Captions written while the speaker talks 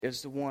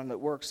is the one that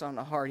works on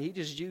the heart. He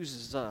just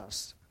uses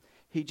us.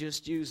 He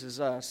just uses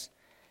us.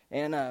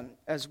 And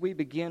as we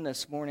begin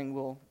this morning,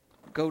 we'll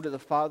go to the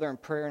Father in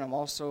prayer. And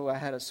I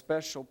had a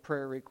special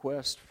prayer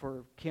request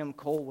for Kim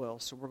Colwell,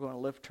 so we're going to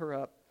lift her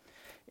up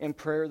in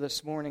prayer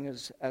this morning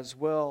as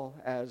well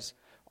as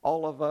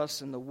all of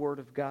us in the Word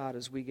of God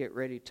as we get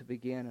ready to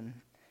begin. And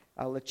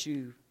I'll let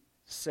you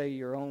say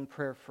your own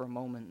prayer for a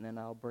moment, and then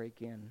I'll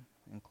break in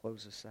and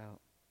close us out.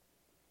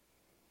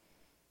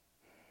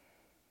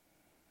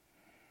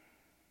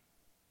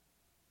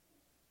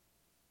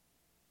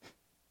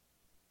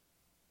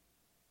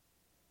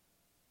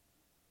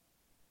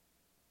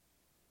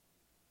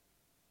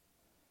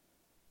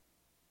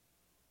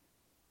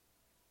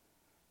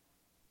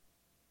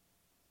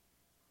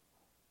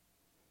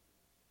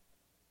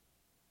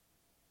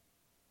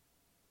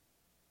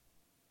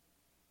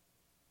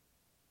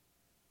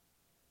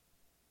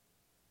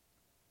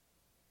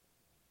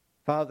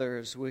 Father,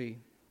 as we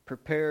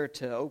prepare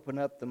to open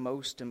up the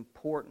most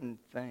important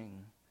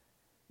thing,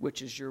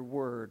 which is your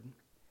word,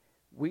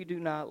 we do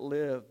not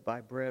live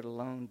by bread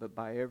alone, but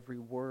by every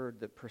word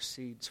that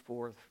proceeds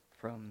forth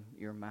from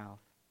your mouth.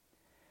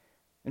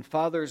 And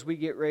Father, as we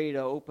get ready to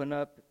open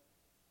up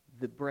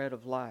the bread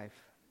of life,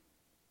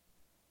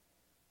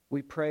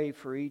 we pray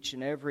for each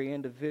and every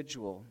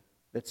individual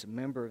that's a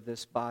member of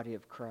this body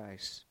of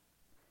Christ.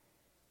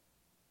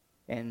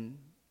 And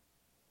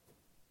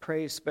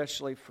pray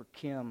especially for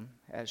Kim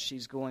as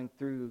she's going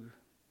through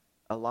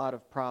a lot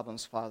of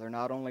problems, Father,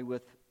 not only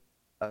with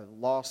a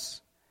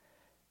loss,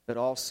 but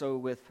also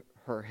with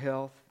her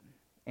health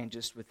and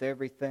just with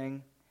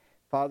everything.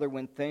 Father,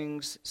 when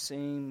things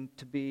seem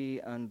to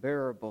be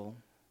unbearable,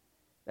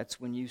 that's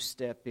when you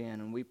step in.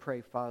 And we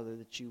pray, Father,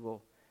 that you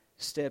will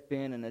step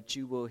in and that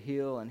you will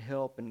heal and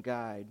help and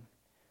guide.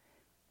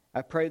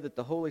 I pray that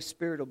the Holy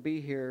Spirit will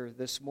be here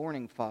this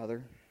morning,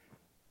 Father,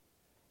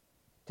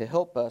 to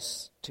help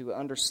us to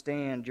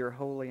understand your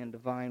holy and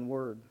divine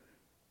word.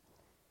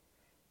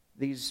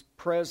 These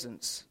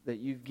presents that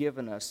you've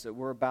given us that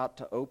we're about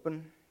to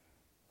open,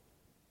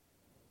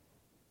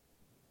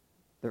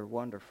 they're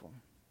wonderful.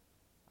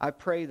 I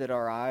pray that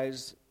our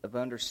eyes of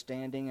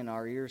understanding and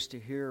our ears to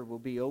hear will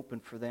be open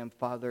for them,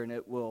 Father, and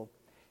it will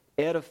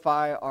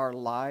edify our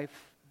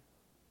life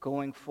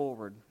going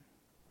forward.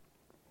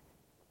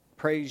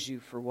 Praise you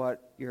for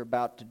what you're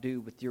about to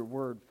do with your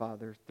word,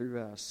 Father,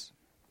 through us.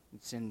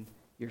 It's in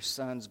your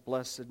Son's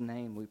blessed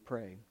name we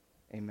pray.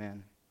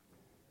 Amen.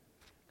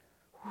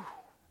 Whew.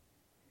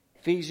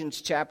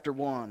 Ephesians chapter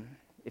 1,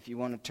 if you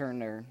want to turn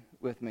there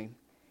with me.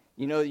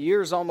 You know, the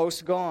year's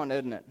almost gone,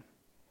 isn't it?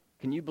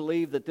 Can you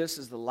believe that this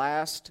is the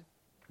last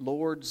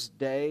Lord's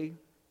Day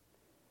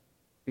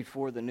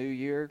before the new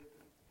year?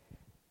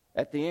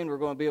 At the end, we're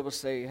going to be able to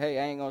say, hey,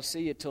 I ain't going to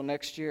see you till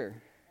next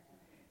year.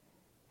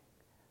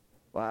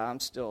 Well, I'm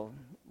still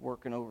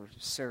working over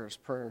Sarah's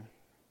prayer.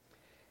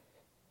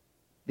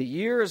 The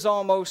year is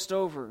almost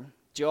over.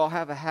 Did you all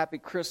have a happy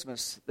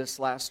Christmas this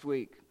last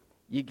week?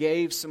 You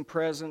gave some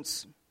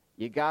presents.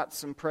 You got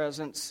some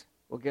presents.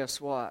 Well,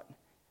 guess what?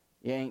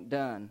 You ain't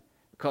done.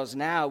 Because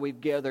now we've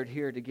gathered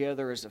here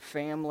together as a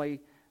family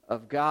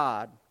of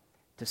God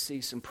to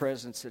see some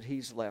presents that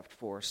He's left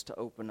for us to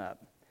open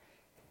up.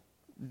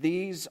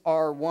 These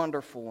are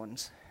wonderful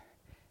ones.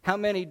 How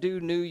many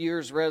do New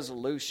Year's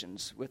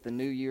resolutions with the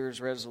New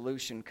Year's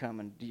resolution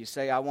coming? Do you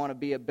say, I want to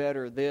be a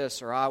better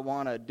this, or I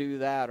want to do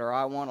that, or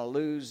I want to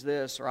lose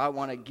this, or I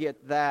want to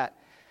get that?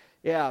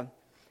 Yeah.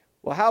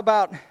 Well, how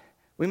about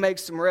we make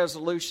some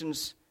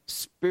resolutions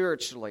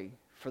spiritually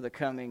for the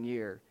coming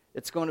year?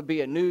 It's going to be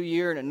a new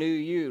year and a new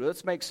you.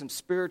 Let's make some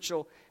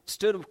spiritual,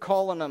 instead of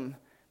calling them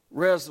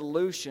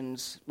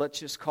resolutions, let's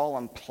just call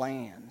them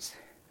plans.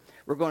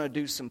 We're going to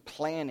do some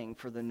planning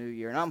for the new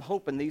year. And I'm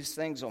hoping these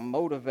things will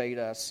motivate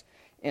us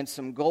in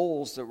some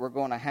goals that we're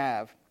going to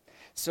have.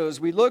 So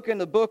as we look in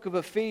the book of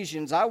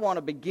Ephesians, I want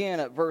to begin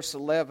at verse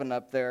 11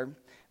 up there. I'm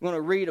going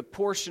to read a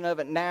portion of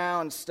it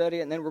now and study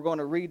it, and then we're going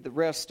to read the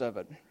rest of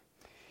it.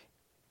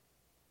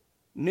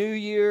 New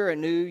year, a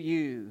new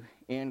you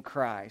in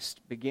Christ,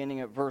 beginning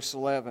at verse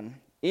 11.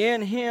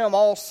 In Him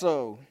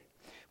also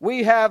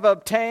we have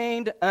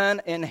obtained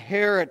an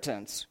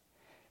inheritance,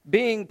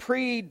 being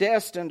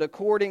predestined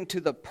according to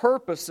the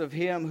purpose of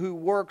Him who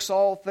works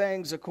all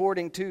things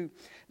according to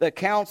the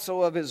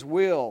counsel of His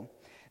will,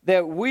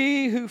 that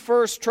we who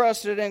first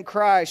trusted in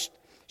Christ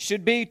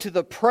should be to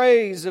the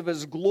praise of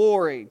His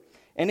glory.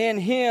 And in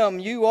Him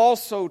you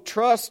also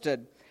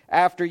trusted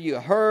after you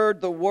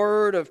heard the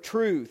word of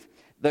truth,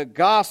 the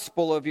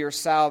gospel of your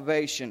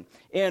salvation,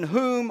 in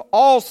whom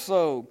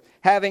also,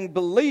 having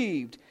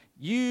believed,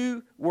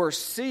 you were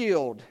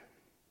sealed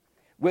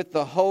with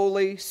the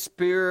Holy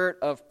Spirit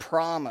of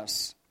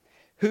promise,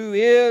 who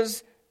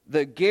is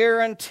the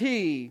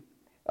guarantee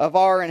of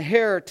our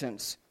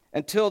inheritance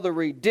until the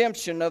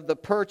redemption of the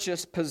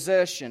purchased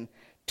possession,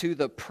 to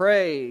the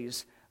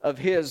praise of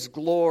His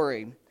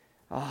glory.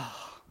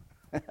 Oh,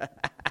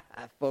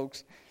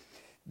 folks,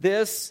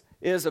 this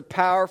is a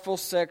powerful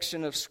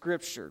section of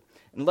Scripture.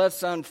 And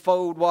let's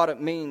unfold what it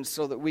means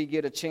so that we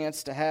get a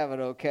chance to have it,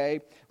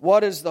 okay?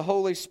 What is the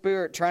Holy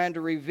Spirit trying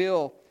to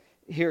reveal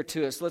here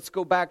to us? Let's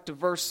go back to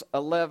verse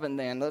 11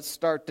 then. Let's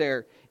start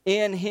there.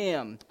 In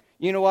Him.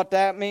 You know what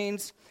that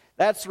means?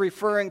 That's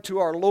referring to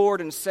our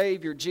Lord and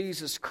Savior,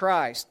 Jesus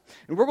Christ.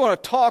 And we're going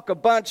to talk a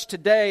bunch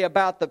today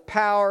about the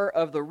power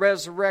of the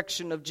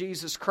resurrection of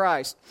Jesus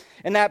Christ.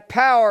 And that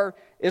power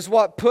is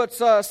what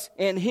puts us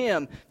in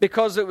Him,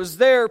 because it was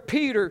there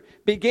Peter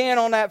began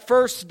on that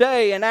first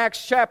day in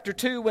Acts chapter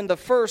 2 when the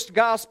first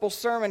gospel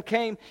sermon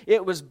came.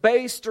 It was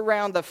based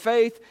around the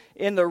faith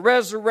in the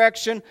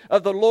resurrection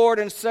of the Lord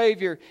and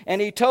Savior.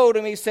 And he told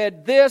him, he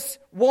said, this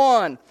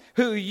one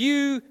who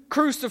you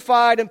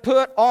crucified and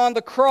put on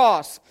the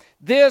cross,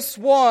 this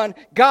one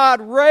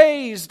God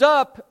raised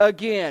up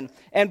again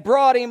and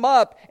brought him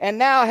up and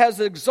now has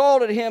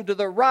exalted him to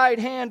the right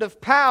hand of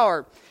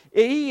power.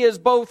 He is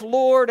both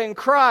Lord and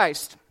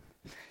Christ.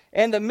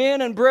 And the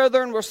men and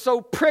brethren were so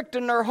pricked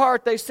in their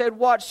heart, they said,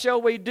 what shall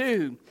we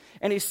do?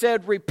 And he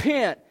said,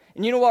 repent.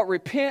 And you know what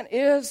repent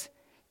is?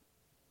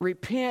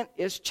 Repent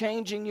is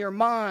changing your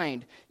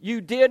mind. You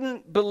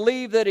didn't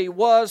believe that He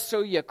was,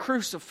 so you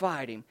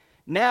crucified Him.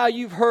 Now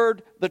you've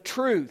heard the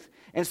truth.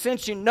 And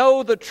since you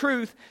know the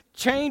truth,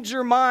 change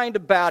your mind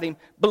about Him.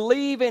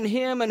 Believe in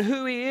Him and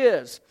who He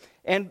is.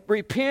 And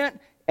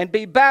repent and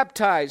be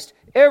baptized,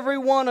 every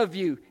one of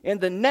you, in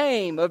the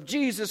name of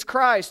Jesus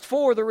Christ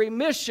for the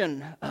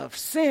remission of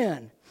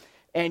sin.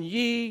 And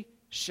ye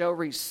shall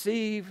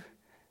receive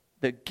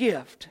the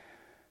gift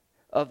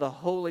of the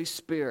Holy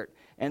Spirit.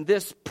 And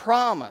this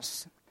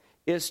promise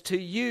is to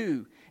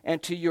you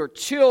and to your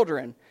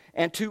children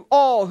and to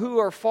all who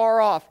are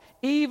far off,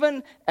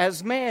 even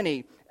as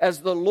many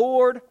as the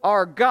Lord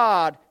our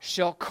God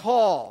shall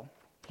call.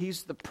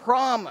 He's the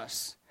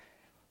promise.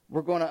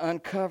 We're going to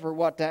uncover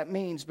what that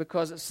means,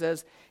 because it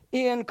says,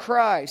 in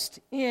Christ,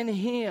 in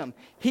Him,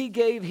 He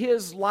gave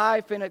His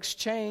life in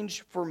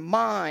exchange for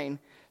mine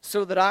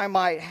so that I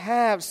might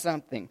have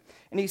something.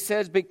 And He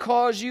says,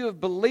 because you have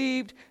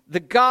believed the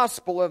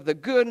gospel of the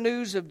good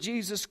news of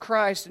Jesus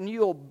Christ and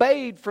you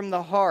obeyed from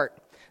the heart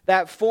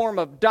that form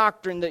of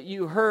doctrine that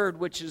you heard,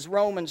 which is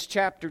Romans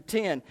chapter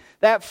 10.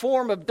 That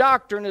form of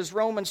doctrine is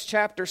Romans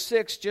chapter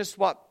 6, just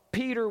what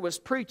Peter was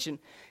preaching.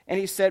 And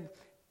he said,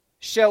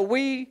 shall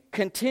we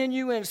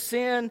continue in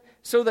sin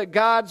so that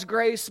God's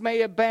grace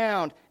may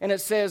abound? And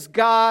it says,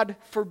 God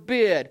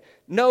forbid.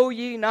 Know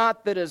ye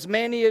not that as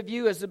many of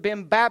you as have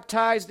been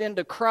baptized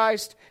into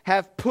Christ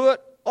have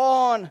put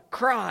on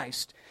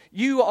Christ?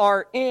 You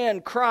are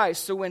in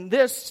Christ. So when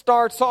this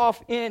starts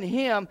off in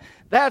Him,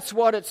 that's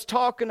what it's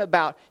talking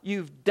about.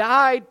 You've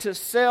died to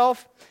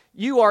self.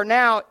 You are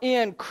now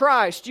in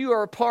Christ. You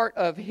are a part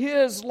of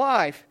His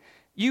life.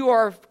 You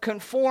are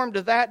conformed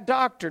to that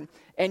doctrine.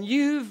 And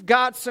you've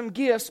got some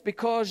gifts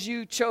because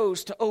you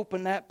chose to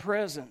open that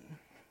present.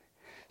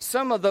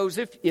 Some of those,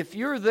 if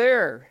you're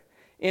there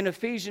in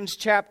Ephesians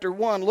chapter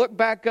 1, look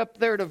back up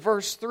there to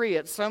verse 3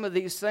 at some of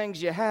these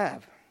things you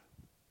have.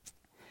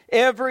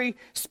 Every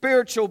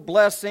spiritual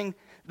blessing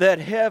that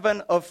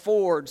heaven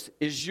affords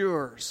is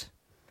yours.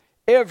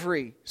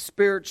 Every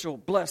spiritual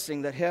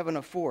blessing that heaven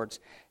affords.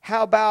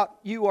 How about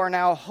you are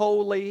now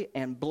holy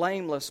and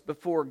blameless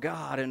before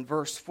God in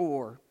verse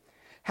 4?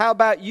 How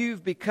about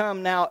you've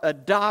become now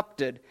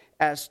adopted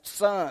as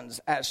sons,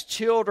 as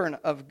children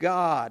of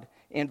God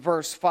in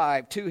verse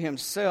 5 to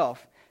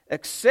Himself,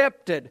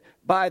 accepted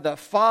by the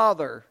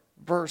Father,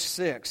 verse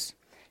 6.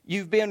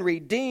 You've been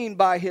redeemed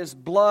by His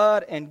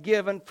blood and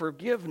given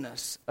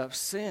forgiveness of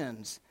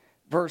sins,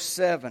 verse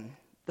 7.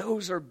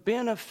 Those are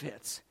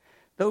benefits.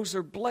 Those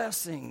are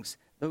blessings.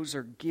 Those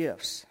are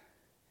gifts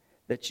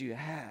that you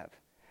have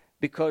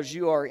because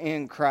you are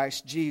in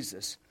Christ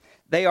Jesus.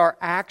 They are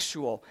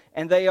actual,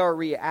 and they are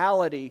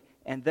reality,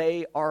 and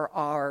they are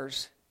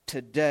ours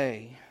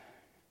today.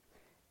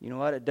 You know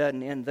what? It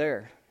doesn't end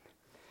there.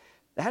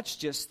 That's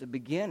just the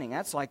beginning.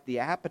 That's like the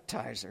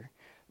appetizer.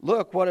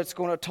 Look what it's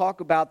going to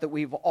talk about that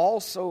we've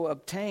also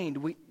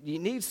obtained. You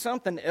need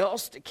something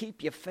else to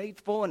keep you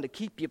faithful and to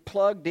keep you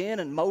plugged in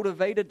and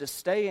motivated to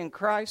stay in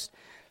Christ.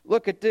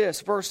 Look at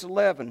this, verse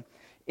 11.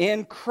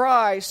 In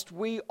Christ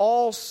we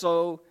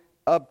also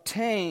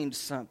obtained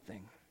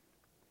something.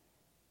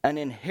 An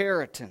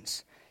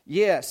inheritance.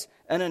 Yes,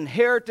 an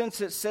inheritance,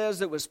 it says,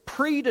 that was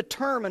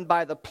predetermined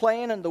by the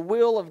plan and the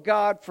will of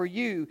God for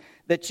you,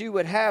 that you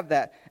would have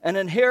that. An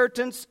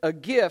inheritance, a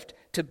gift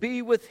to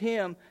be with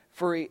Him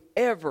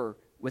forever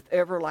with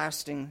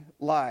everlasting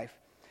life.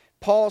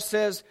 Paul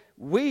says,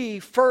 we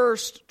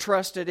first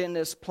trusted in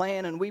this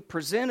plan and we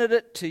presented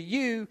it to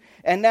you,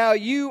 and now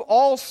you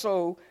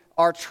also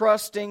are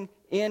trusting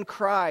in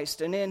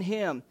Christ and in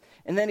Him.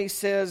 And then he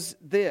says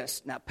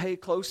this. Now pay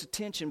close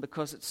attention,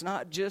 because it's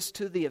not just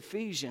to the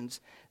Ephesians.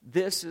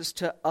 This is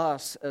to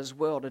us as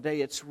well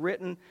today. It's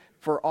written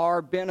for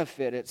our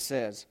benefit, it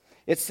says.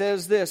 It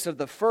says this, of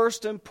the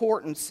first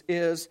importance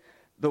is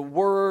the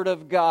Word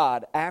of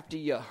God. After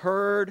you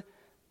heard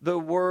the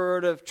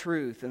word of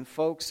truth. And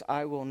folks,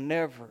 I will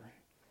never,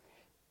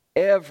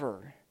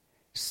 ever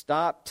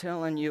stop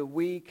telling you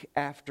week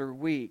after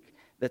week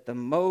that the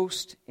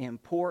most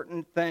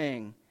important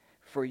thing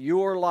for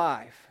your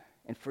life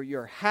and for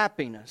your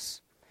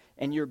happiness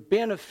and your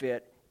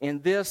benefit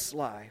in this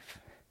life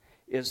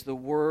is the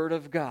Word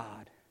of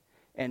God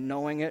and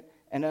knowing it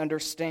and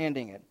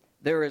understanding it.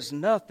 There is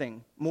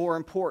nothing more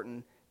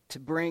important to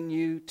bring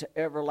you to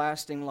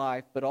everlasting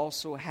life, but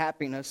also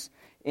happiness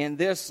in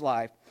this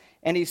life.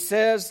 And he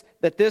says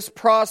that this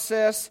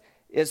process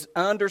is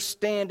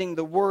understanding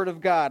the Word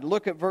of God.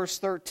 Look at verse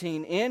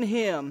 13. In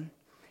Him,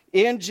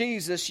 in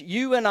Jesus,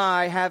 you and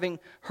I, having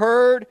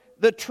heard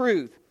the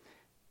truth.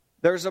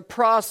 There's a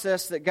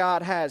process that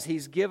God has.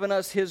 He's given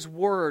us His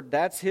Word.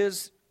 That's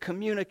His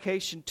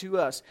communication to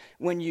us.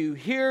 When you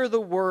hear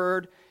the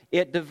Word,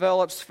 it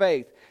develops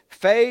faith.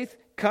 Faith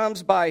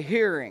comes by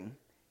hearing.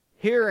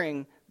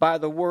 Hearing by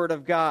the Word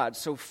of God.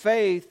 So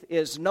faith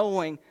is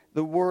knowing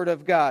the Word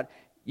of God.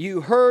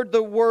 You heard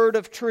the word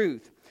of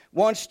truth.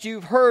 Once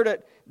you've heard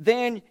it,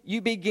 then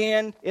you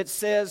begin, it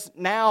says,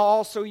 now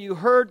also you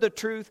heard the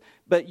truth,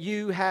 but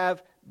you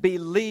have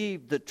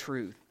believed the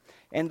truth.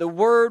 And the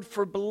word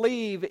for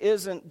believe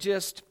isn't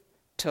just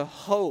to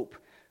hope.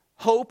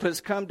 Hope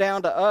has come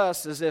down to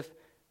us as if,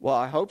 well,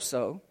 I hope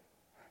so.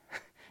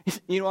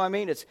 You know what I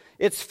mean? It's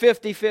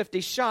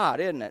 50-50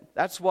 shot, isn't it?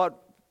 That's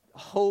what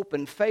hope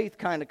and faith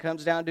kind of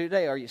comes down to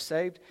today. Are you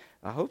saved?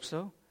 I hope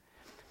so.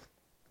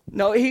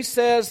 No, he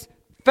says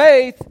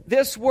faith,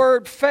 this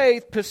word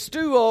faith,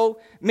 pisteuo,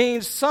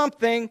 means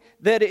something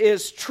that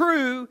is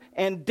true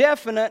and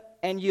definite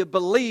and you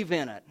believe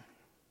in it.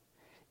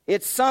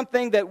 It's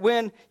something that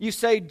when you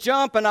say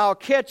jump and I'll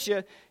catch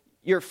you,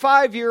 your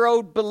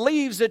 5-year-old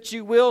believes that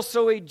you will,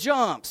 so he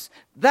jumps.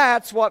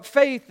 That's what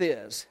faith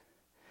is.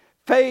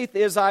 Faith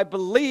is I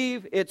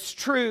believe it's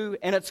true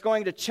and it's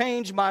going to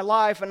change my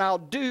life and I'll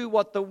do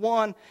what the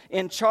one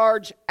in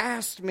charge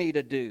asked me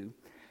to do.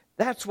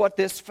 That's what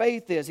this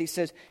faith is. He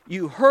says,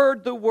 you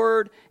heard the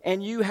word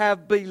and you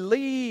have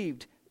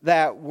believed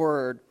that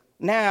word.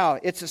 Now,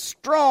 it's a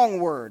strong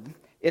word.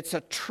 It's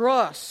a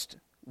trust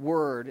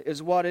word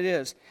is what it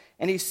is.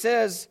 And he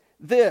says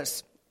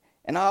this,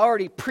 and I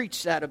already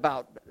preached that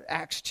about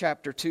Acts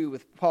chapter 2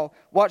 with Paul.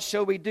 What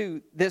shall we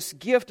do? This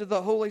gift of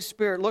the Holy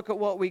Spirit, look at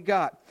what we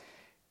got.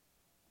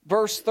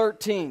 Verse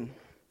 13,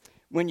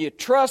 when you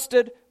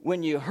trusted,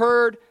 when you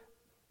heard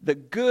the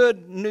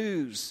good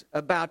news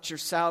about your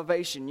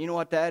salvation. You know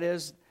what that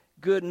is?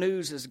 Good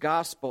news is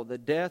gospel, the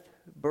death,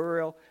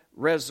 burial,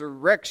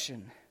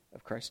 resurrection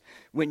of Christ.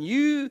 When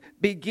you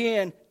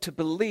begin to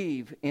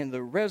believe in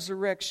the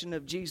resurrection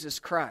of Jesus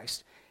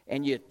Christ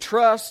and you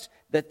trust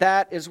that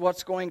that is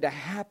what's going to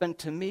happen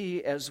to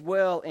me as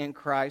well in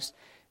Christ,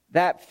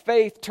 that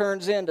faith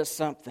turns into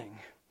something,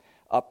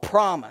 a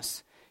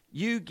promise.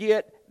 You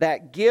get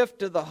that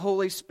gift of the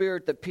Holy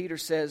Spirit that Peter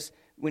says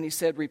when he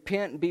said,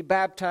 repent and be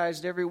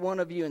baptized, every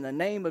one of you, in the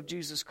name of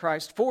Jesus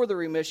Christ for the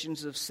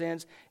remissions of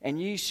sins, and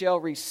ye shall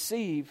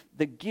receive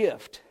the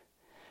gift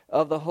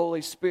of the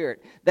Holy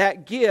Spirit.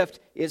 That gift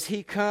is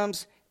He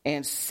comes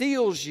and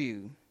seals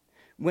you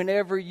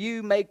whenever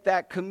you make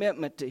that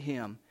commitment to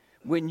Him.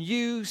 When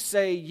you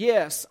say,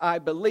 yes, I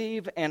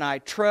believe and I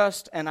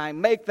trust and I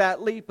make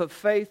that leap of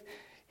faith,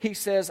 He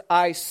says,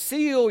 I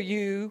seal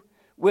you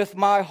with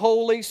my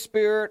Holy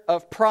Spirit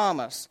of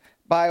promise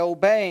by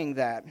obeying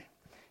that.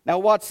 Now,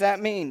 what's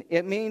that mean?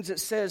 It means, it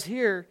says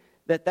here,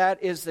 that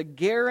that is the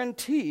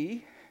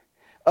guarantee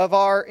of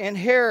our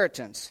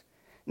inheritance.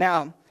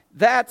 Now,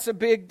 that's a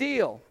big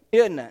deal,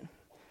 isn't it?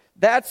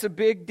 That's a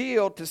big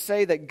deal to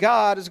say that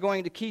God is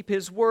going to keep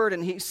His word,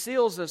 and He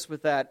seals us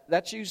with that.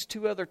 That's used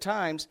 2 other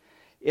times.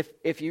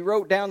 If you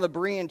wrote down the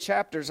Berean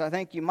chapters, I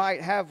think you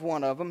might have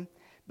one of them.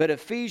 But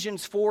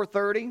Ephesians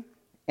 4:30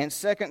 and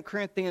 2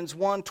 Corinthians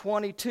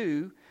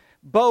 1:22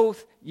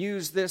 both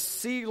use this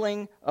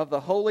sealing of the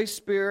Holy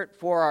Spirit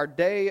for our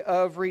day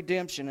of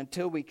redemption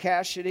until we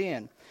cash it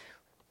in.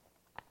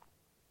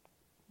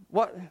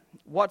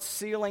 What's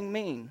sealing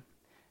mean?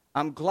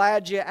 I'm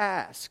glad you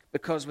asked,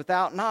 because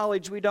without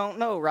knowledge we don't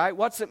know, right?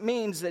 What's it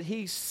means that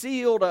He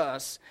sealed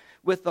us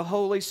with the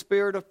Holy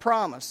Spirit of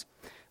promise?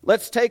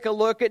 Let's take a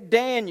look at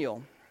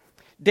Daniel.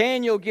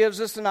 Daniel gives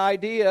us an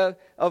idea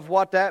of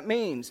what that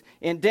means.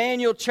 In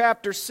Daniel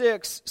chapter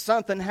 6,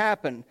 something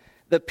happened.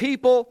 The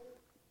people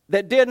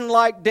that didn't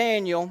like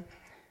Daniel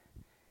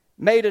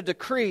made a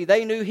decree.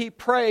 They knew he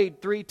prayed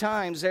 3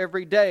 times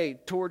every day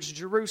towards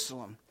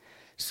Jerusalem.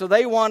 So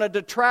they wanted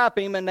to trap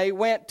him, and they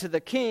went to the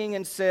king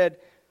and said,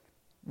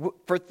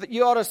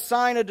 you ought to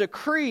sign a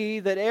decree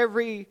that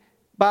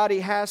everybody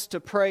has to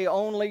pray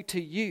only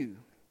to you.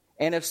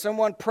 And if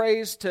someone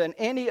prays to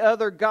any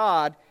other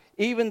god,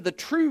 even the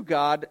true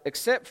God,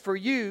 except for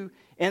you,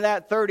 in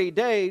that 30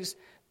 days,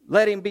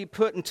 let him be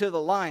put into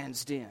the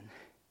lion's den.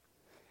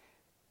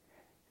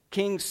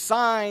 King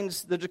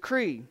signs the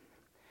decree.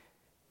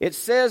 It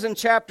says in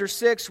chapter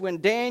 6,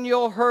 when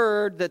Daniel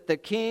heard that the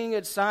king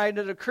had signed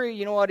a decree,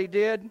 you know what he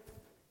did?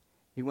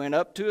 He went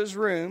up to his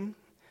room,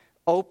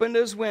 opened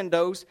his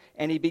windows,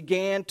 and he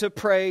began to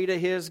pray to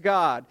his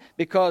God.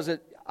 Because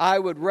I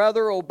would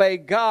rather obey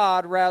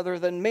God rather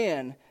than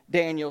men.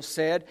 Daniel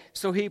said.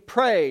 So he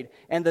prayed,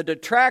 and the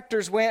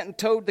detractors went and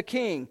told the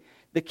king.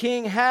 The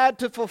king had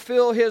to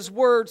fulfill his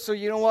word, so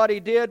you know what he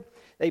did?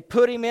 They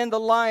put him in the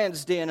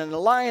lion's den, and the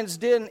lion's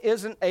den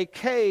isn't a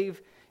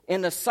cave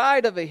in the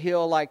side of a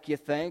hill like you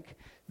think.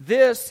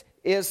 This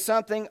is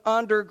something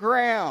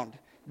underground.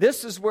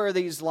 This is where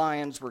these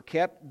lions were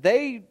kept.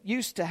 They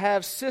used to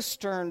have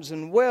cisterns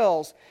and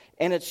wells,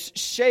 and it's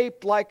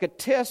shaped like a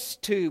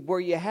test tube where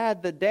you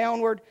had the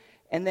downward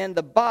and then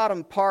the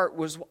bottom part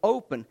was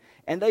open.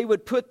 And they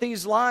would put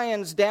these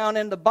lions down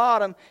in the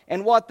bottom,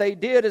 and what they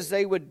did is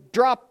they would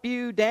drop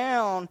you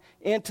down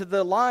into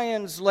the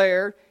lion's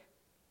lair.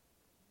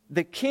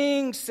 The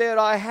king said,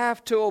 I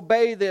have to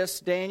obey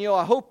this, Daniel.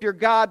 I hope your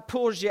God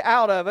pulls you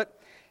out of it.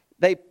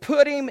 They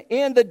put him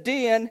in the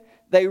den.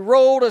 They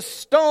rolled a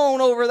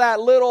stone over that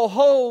little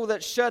hole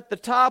that shut the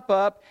top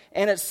up,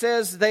 and it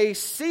says they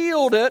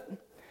sealed it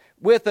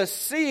with a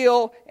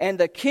seal, and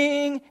the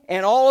king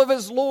and all of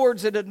his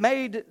lords that had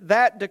made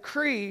that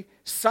decree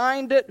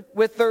signed it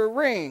with their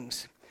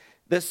rings.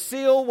 The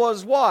seal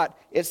was what?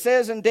 It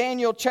says in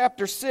Daniel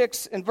chapter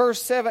 6 and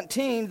verse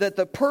 17 that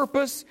the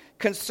purpose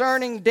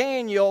concerning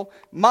Daniel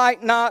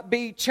might not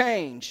be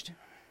changed.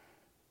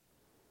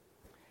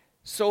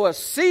 So a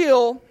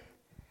seal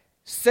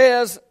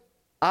says,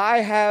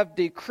 I have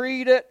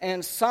decreed it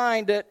and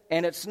signed it,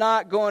 and it's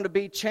not going to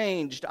be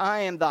changed.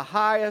 I am the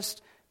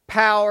highest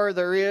power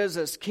there is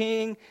as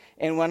king,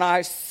 and when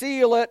I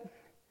seal it,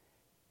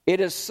 it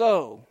is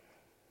so.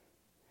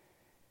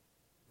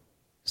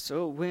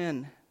 So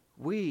when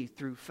we,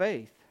 through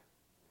faith,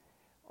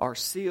 are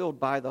sealed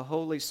by the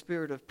Holy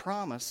Spirit of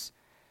promise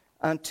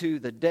unto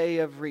the day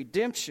of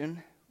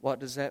redemption, what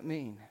does that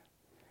mean?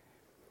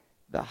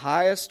 The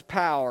highest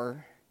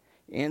power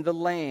in the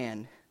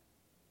land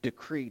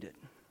decreed it,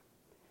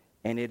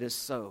 and it is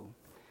so.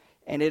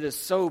 And it is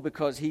so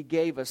because He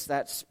gave us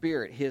that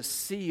Spirit, His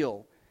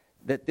seal,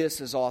 that this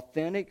is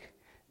authentic,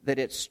 that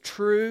it's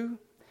true,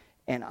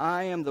 and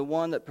I am the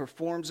one that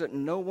performs it,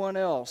 and no one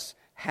else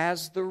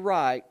has the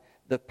right,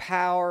 the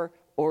power,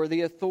 or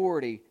the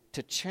authority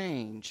to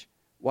change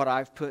what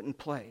I've put in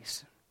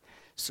place.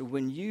 So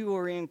when you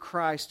are in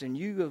Christ and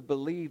you have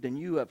believed and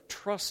you have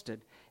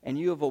trusted and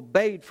you have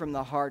obeyed from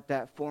the heart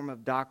that form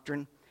of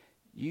doctrine,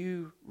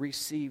 you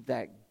receive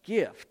that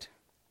gift.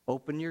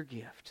 Open your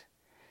gift.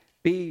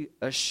 Be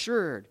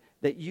assured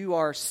that you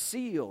are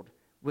sealed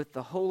with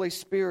the Holy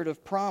Spirit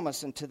of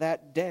promise unto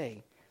that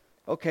day.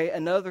 Okay,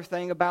 another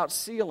thing about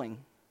sealing.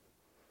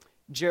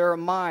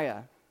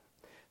 Jeremiah.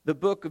 The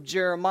book of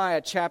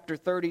Jeremiah, chapter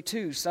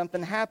 32.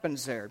 Something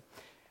happens there.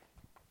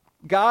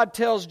 God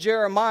tells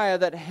Jeremiah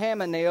that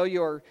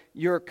Hananiah,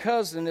 your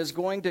cousin, is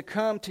going to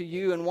come to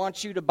you and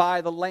wants you to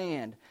buy the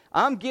land.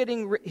 I'm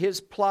getting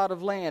his plot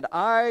of land.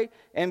 I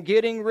am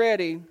getting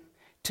ready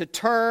to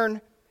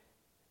turn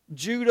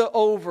Judah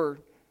over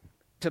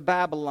to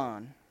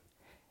Babylon.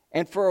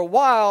 And for a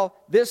while,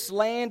 this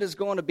land is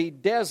going to be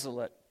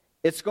desolate.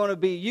 It's going to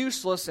be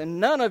useless,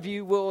 and none of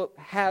you will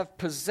have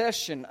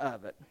possession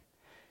of it.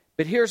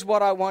 But here's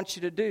what I want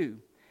you to do.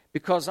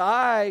 Because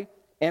I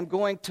am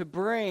going to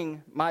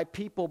bring my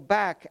people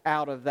back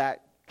out of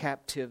that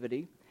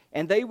captivity,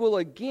 and they will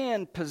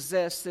again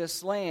possess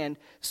this land.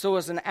 So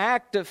as an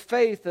act of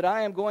faith that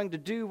I am going to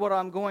do what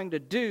I'm going to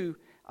do,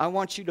 I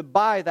want you to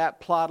buy that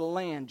plot of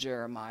land,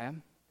 Jeremiah.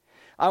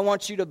 I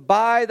want you to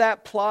buy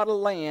that plot of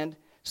land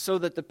so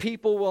that the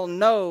people will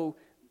know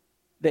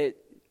that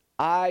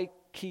I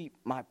keep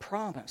my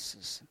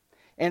promises.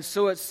 And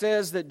so it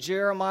says that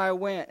Jeremiah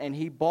went and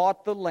he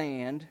bought the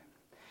land,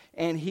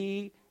 and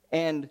he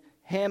and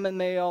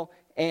Hananiah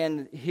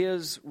and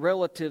his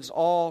relatives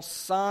all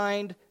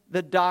signed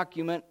the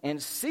document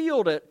and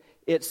sealed it.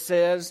 It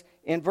says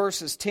in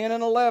verses 10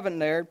 and 11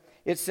 there,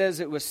 it says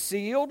it was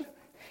sealed.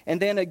 And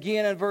then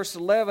again in verse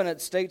 11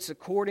 it states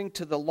according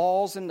to the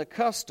laws and the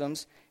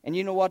customs. And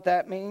you know what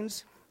that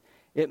means?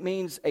 It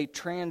means a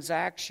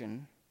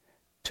transaction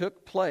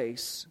took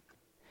place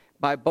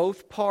by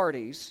both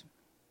parties,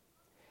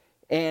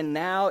 and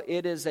now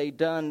it is a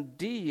done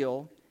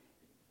deal,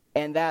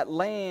 and that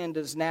land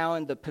is now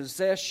in the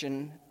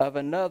possession of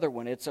another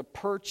one. It's a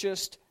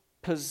purchased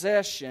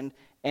possession,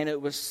 and it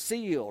was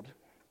sealed.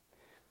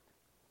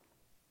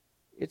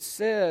 It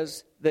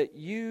says that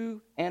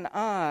you and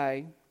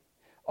I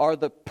are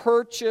the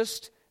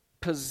purchased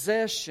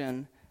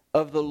possession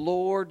of the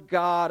Lord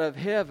God of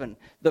heaven.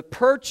 The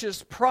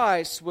purchase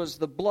price was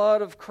the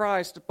blood of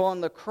Christ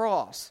upon the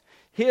cross,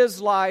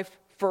 His life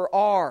for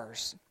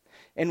ours.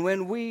 And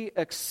when we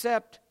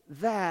accept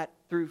that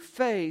through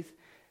faith,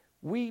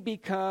 we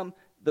become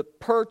the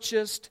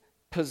purchased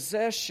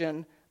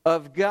possession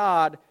of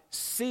God,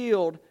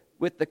 sealed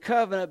with the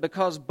covenant,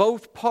 because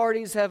both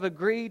parties have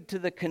agreed to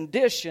the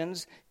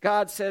conditions.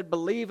 God said,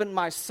 believe in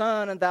my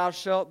Son and thou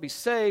shalt be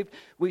saved.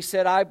 We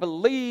said, I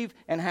believe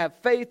and have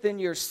faith in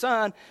your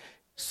Son.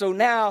 So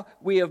now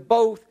we have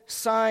both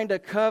signed a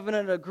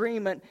covenant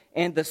agreement,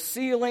 and the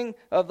sealing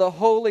of the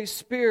Holy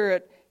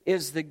Spirit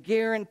is the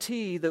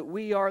guarantee that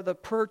we are the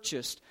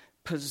purchased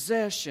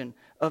possession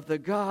of the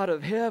God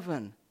of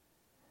heaven.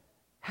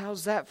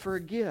 How's that for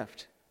a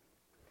gift?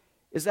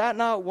 Is that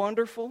not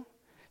wonderful?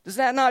 Does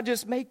that not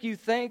just make you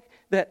think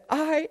that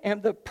I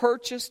am the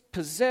purchased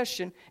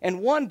possession?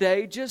 And one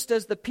day, just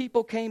as the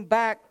people came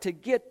back to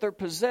get their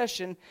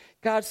possession,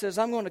 God says,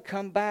 I'm going to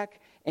come back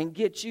and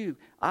get you.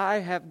 I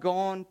have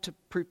gone to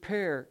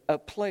prepare a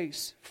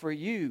place for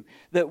you,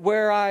 that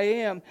where I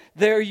am,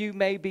 there you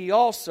may be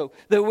also.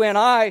 That when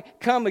I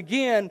come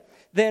again,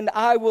 then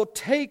I will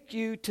take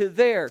you to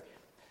there.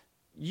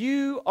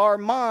 You are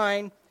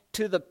mine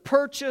to the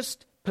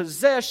purchased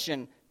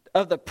possession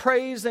of the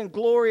praise and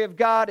glory of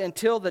God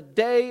until the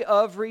day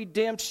of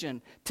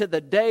redemption, to the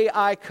day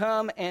I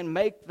come and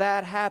make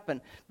that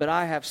happen. But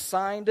I have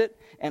signed it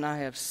and I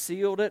have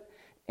sealed it,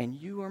 and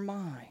you are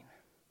mine.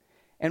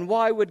 And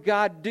why would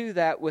God do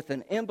that with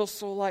an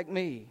imbecile like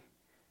me?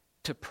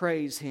 To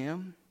praise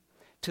Him,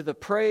 to the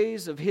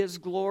praise of His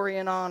glory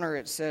and honor,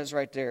 it says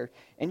right there.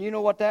 And you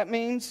know what that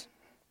means?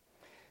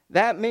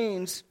 That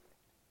means,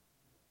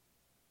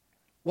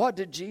 what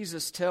did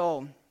Jesus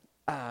tell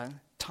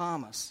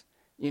Thomas?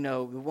 You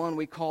know, the one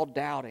we call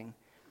doubting.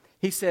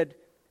 He said,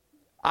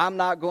 I'm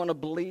not going to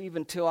believe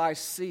until I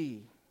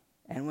see.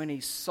 And when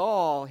he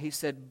saw, he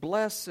said,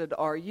 blessed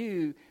are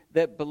you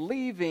that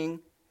believing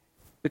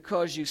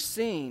because you've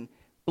seen.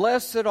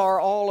 Blessed are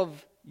all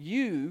of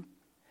you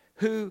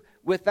who,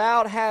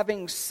 without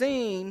having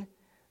seen,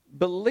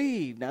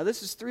 believe. Now,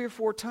 this is 3 or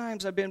 4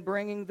 times I've been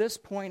bringing this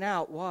point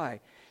out.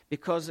 Why?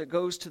 Because it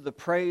goes to the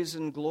praise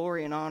and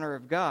glory and honor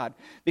of God.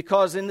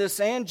 Because in this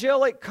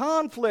angelic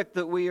conflict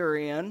that we are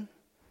in,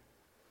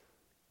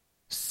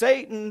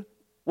 Satan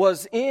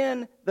was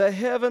in the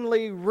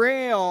heavenly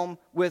realm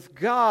with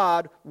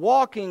God,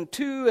 walking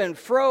to and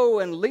fro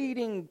and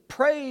leading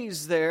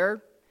praise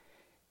there.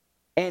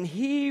 And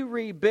he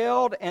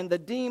rebelled, and the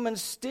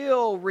demons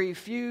still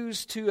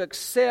refused to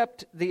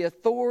accept the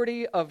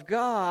authority of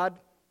God.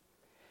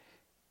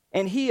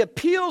 And he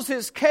appeals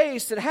his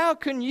case that how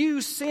can you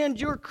send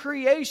your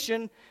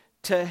creation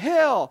to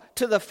hell,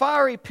 to the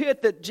fiery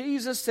pit that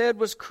Jesus said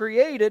was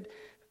created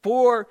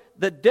for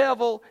the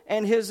devil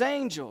and his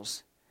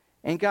angels?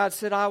 And God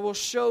said, I will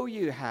show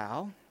you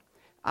how.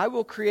 I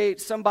will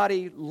create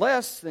somebody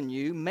less than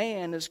you.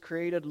 Man is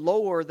created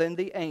lower than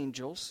the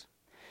angels.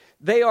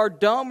 They are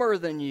dumber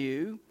than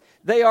you.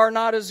 They are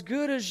not as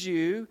good as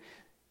you.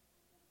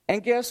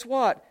 And guess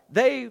what?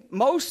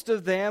 Most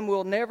of them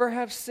will never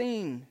have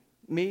seen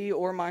me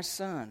or my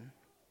Son.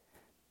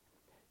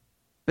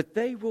 But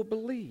they will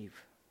believe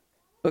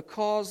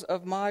because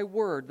of my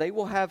word. They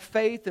will have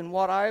faith in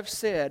what I have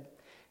said.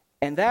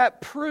 And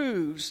that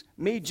proves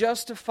me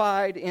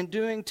justified in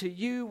doing to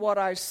you what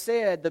I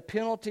said, the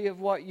penalty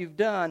of what you've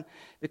done,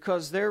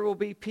 because there will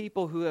be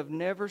people who have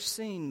never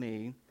seen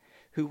me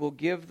who will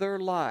give their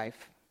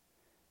life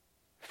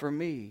for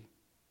me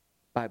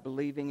by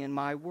believing in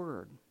my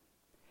word.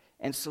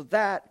 And so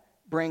that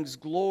brings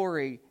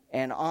glory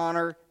and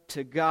honor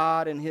to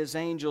God and His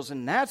angels.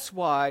 And that's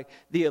why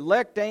the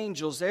elect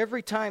angels,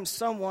 every time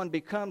someone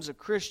becomes a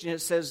Christian, it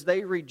says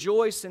they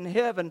rejoice in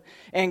heaven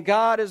and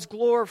God is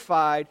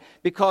glorified,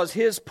 because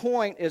His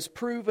point is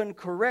proven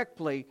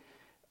correctly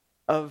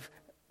of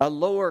a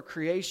lower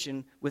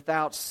creation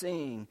without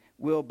seeing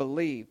will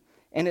believe.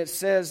 And it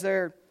says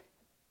there,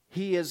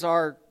 He is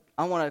our,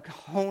 I want to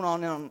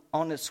hone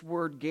on this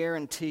word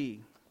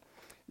guarantee.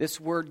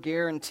 This word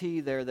guarantee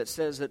there that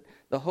says that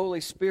the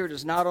Holy Spirit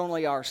is not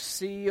only our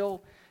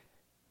seal,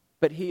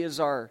 but He is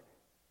our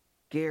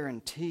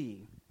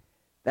guarantee.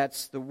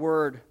 That's the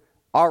word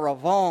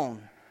aravon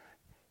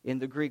in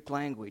the Greek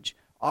language.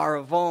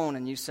 Aravon,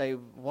 and you say,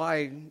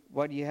 why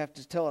do you have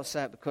to tell us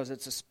that? Because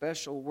it's a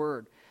special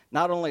word.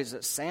 Not only does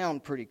it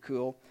sound pretty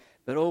cool,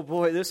 but oh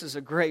boy, this is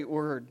a great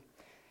word.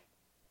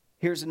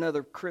 Here's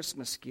another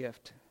Christmas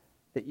gift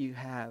that you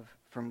have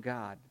from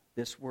God,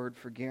 this word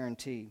for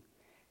guarantee.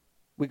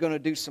 We're going to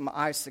do some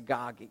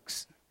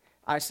isagogics.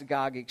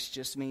 Isagogics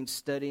just means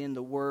studying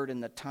the word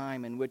and the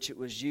time in which it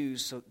was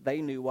used, so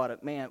they knew what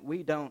it meant.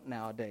 We don't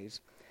nowadays.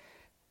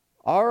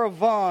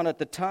 Aravon, at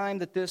the time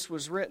that this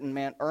was written,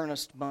 meant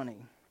earnest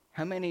money.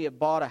 How many have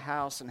bought a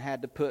house and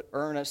had to put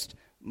earnest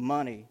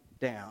money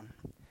down?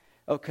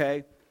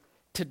 Okay.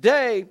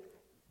 Today,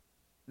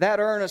 that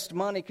earnest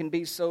money can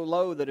be so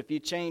low that if you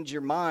change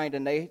your mind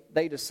and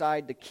they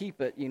decide to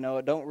keep it,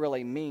 it don't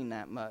really mean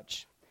that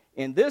much.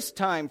 In this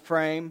time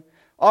frame,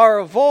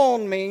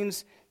 aravon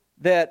means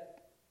that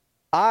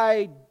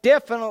I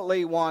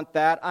definitely want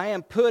that. I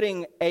am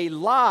putting a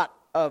lot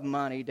of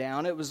money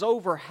down. It was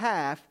over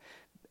half.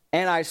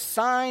 And I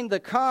signed the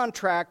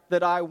contract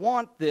that I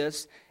want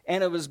this.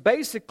 And it was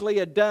basically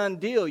a done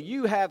deal.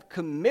 You have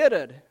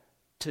committed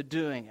to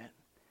doing it.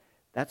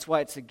 That's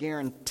why it's a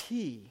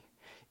guarantee.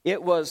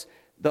 It was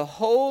the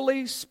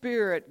Holy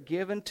Spirit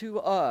given to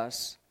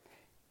us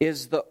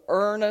is the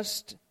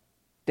earnest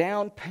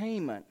down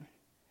payment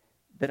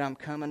that I'm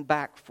coming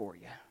back for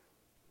you.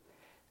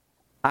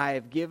 I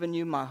have given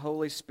you my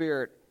Holy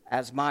Spirit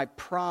as my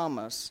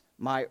promise,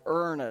 my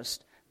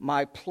earnest,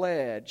 my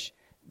pledge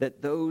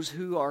that those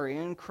who are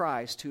in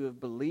Christ, who have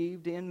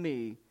believed in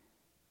me,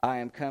 I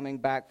am coming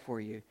back for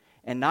you.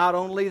 And not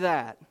only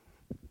that,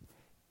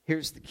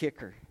 here's the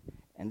kicker,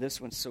 and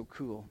this one's so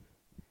cool.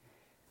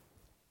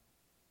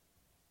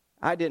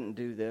 I didn't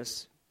do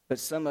this, but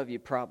some of you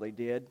probably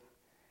did.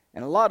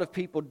 And a lot of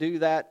people do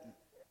that,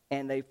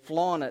 and they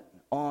flaunt it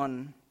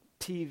on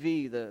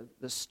TV,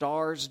 the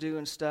stars do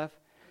and stuff.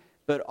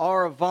 But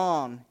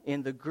aravon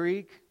in the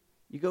Greek,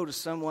 you go to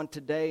someone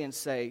today and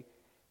say,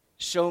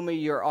 show me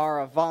your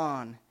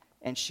aravon,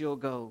 and she'll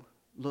go,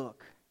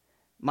 look,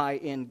 my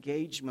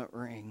engagement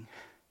ring.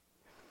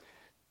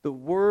 The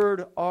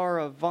word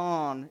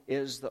aravon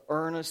is the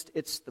earnest,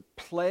 it's the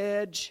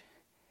pledge,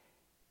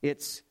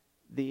 it's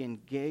the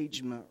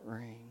engagement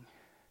ring.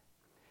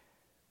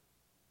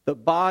 The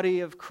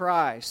body of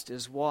Christ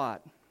is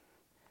what?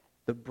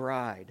 The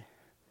bride.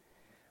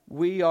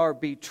 We are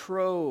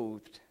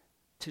betrothed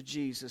to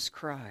Jesus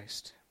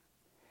Christ.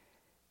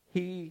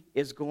 He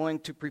is going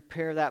to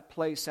prepare that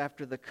place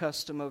after the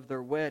custom of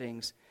their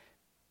weddings,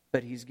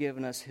 but He's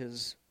given us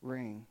His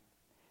ring.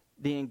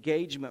 The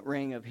engagement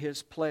ring of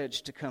His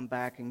pledge to come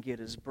back and get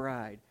His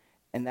bride.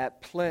 And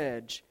that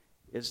pledge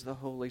is the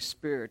Holy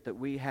Spirit that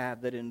we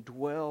have that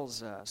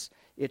indwells us.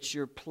 It's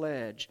your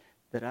pledge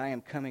that I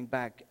am coming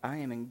back. I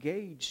am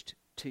engaged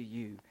to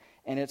you.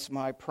 And it's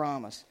my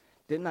promise.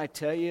 Didn't I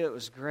tell you it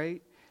was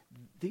great?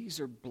 These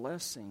are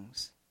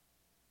blessings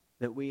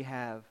that we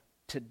have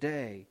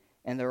today.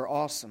 And they're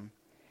awesome.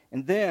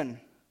 And then,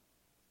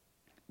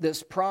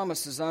 this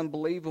promise is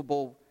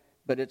unbelievable,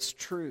 but it's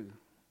true.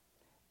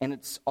 And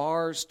it's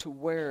ours to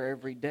wear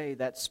every day.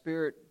 That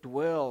Spirit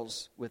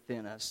dwells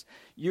within us.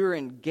 Your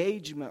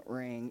engagement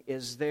ring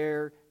is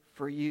there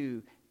for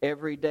you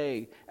every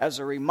day as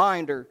a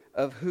reminder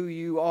of who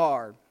you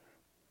are.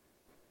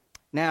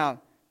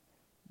 Now,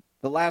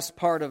 the last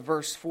part of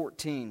verse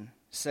 14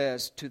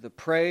 says, to the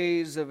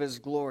praise of His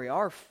glory.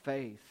 Our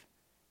faith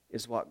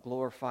is what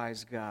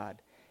glorifies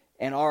God.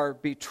 And our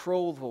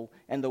betrothal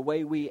and the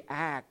way we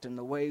act and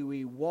the way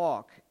we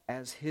walk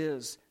as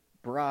His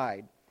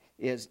bride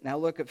is. Now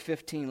look at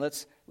 15.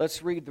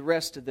 Let's read the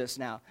rest of this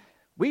now.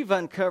 We've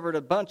uncovered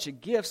a bunch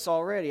of gifts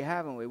already,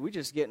 haven't we? We're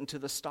just getting to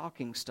the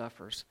stocking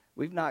stuffers.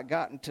 We've not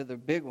gotten to the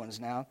big ones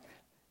now.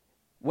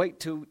 Wait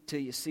till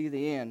you see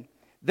the end.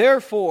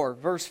 Therefore,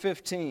 verse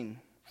 15,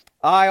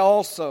 I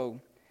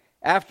also,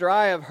 after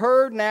I have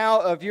heard now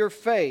of your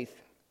faith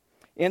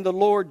in the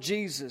Lord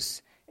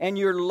Jesus and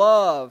your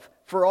love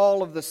for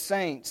all of the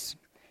saints,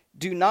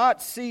 do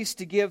not cease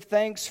to give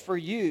thanks for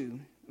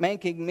you,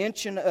 making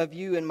mention of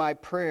you in my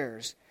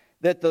prayers,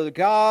 that the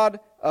God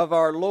of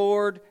our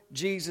Lord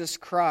Jesus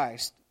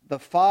Christ, the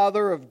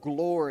Father of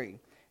glory,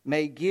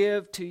 may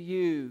give to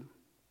you,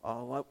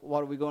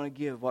 what are we going to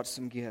give? What's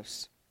some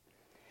gifts?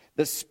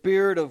 The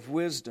spirit of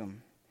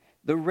wisdom,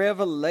 the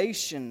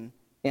revelation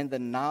in the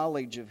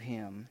knowledge of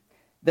Him,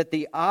 that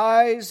the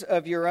eyes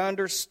of your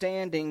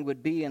understanding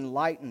would be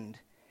enlightened,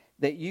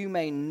 that you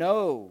may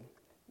know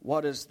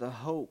what is the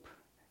hope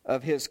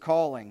of His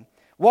calling,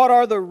 what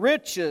are the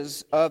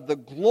riches of the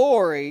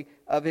glory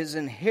of His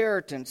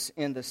inheritance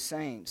in the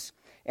saints,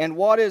 and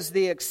what is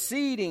the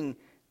exceeding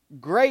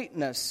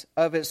greatness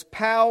of His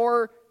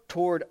power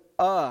toward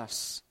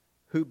us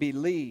who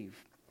believe,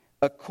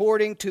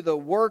 according to the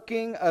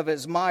working of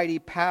His mighty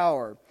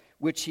power,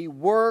 which He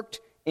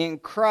worked in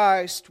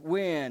Christ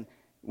when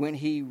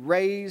He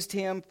raised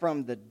Him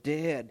from the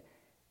dead.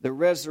 The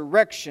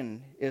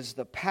resurrection is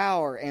the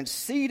power, and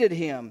seated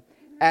Him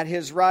at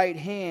His right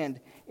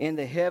hand in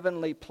the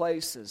heavenly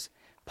places.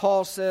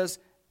 Paul says,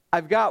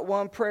 I've got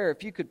one prayer.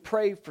 If you could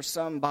pray for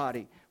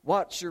somebody,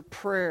 what's your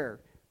prayer?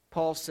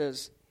 Paul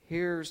says,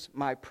 here's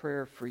my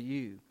prayer for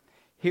you.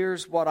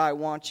 Here's what I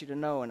want you to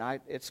know,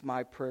 and it's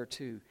my prayer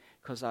too,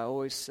 because I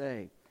always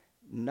say,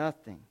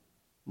 nothing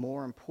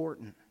more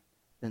important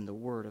than the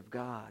Word of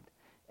God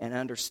and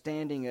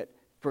understanding it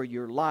for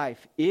your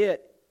life.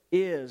 It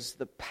is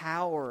the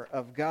power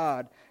of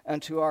God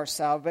unto our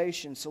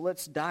salvation. So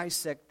let's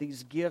dissect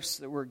these gifts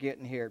that we're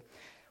getting here.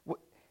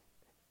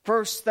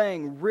 First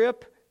thing,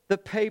 rip the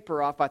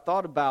paper off. I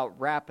thought about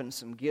wrapping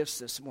some gifts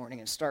this morning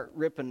and start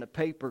ripping the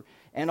paper.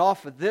 And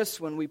off of this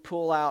one, we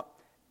pull out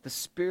the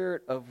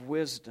spirit of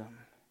wisdom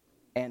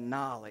and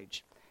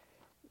knowledge.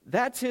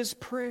 That's His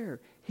prayer.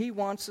 He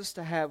wants us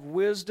to have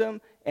wisdom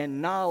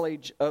and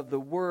knowledge of the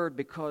Word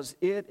because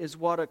it is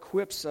what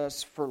equips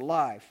us for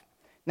life.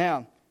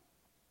 Now,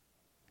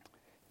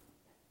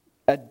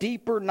 a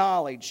deeper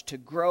knowledge to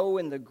grow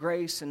in the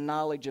grace and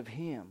knowledge of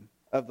Him,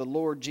 of the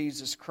Lord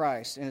Jesus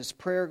Christ. And his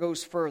prayer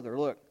goes further.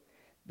 Look,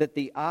 that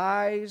the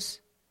eyes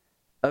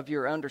of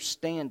your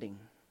understanding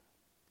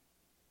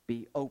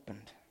be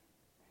opened.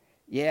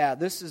 Yeah,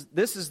 this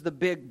is the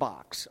big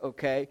box,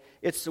 okay?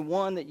 It's the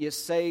one that you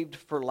saved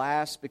for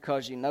last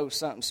because you know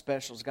something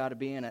special's got to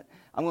be in it.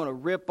 I'm going to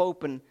rip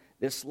open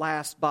this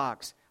last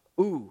box.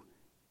 Ooh,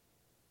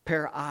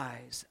 pair of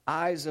eyes.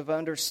 Eyes of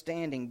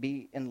understanding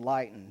be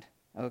enlightened.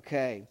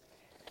 Okay.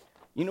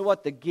 You know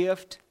what the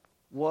gift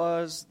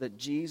was that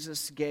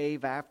Jesus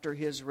gave after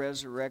His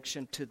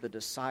resurrection to the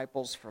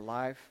disciples for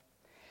life?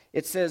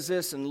 It says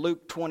this in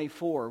Luke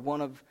 24,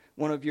 one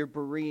one of your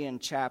Berean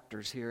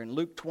chapters here. In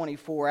Luke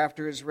 24,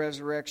 after his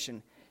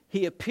resurrection,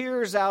 he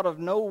appears out of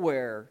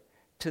nowhere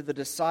to the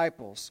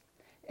disciples.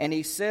 And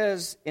he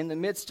says in the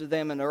midst of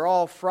them, and they're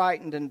all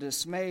frightened and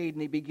dismayed,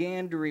 and he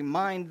began to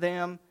remind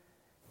them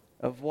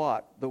of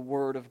what? The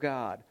Word of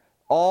God.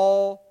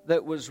 All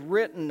that was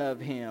written of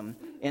him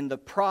in the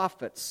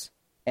prophets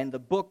and the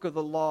book of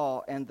the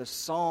law and the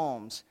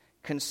Psalms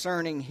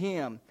concerning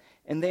him.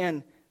 And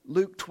then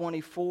Luke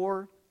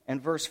 24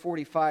 and verse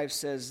 45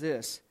 says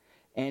this,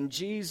 and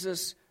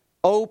Jesus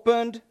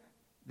opened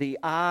the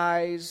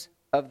eyes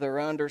of their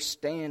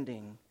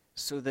understanding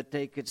so that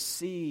they could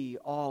see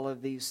all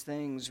of these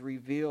things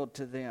revealed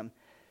to them.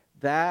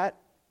 That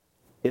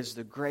is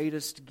the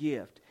greatest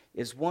gift,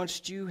 is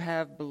once you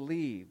have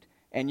believed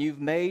and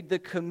you've made the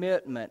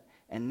commitment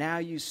and now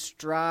you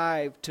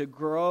strive to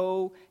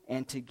grow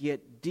and to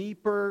get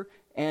deeper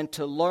and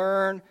to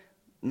learn.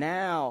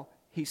 Now,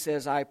 he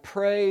says, I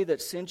pray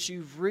that since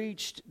you've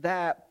reached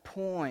that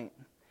point,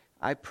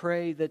 I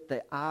pray that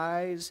the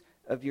eyes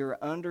of your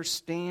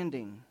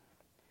understanding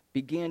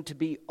begin to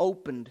be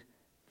opened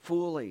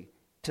fully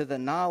to the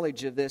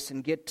knowledge of this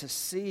and get to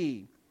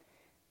see.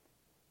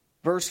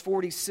 Verse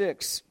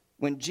 46,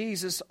 when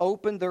Jesus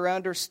opened their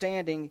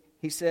understanding,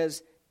 he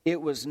says,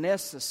 it was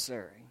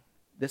necessary.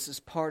 This is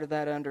part of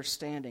that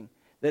understanding,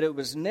 that it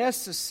was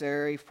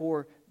necessary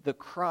for the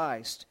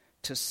Christ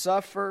to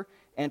suffer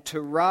and to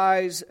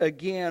rise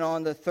again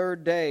on the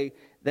third day,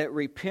 that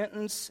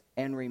repentance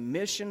and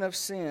remission of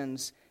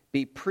sins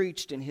be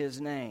preached in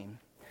his name.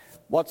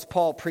 What's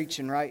Paul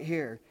preaching right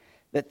here?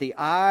 That the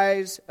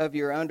eyes of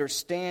your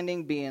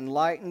understanding be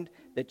enlightened,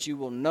 that you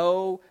will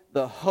know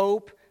the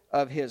hope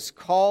of his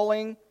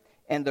calling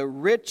and the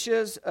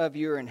riches of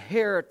your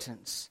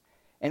inheritance.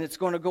 And it's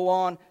going to go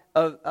on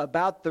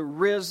about the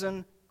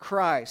risen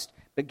Christ.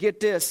 But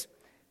get this,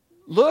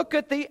 look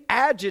at the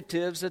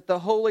adjectives that the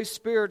Holy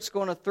Spirit's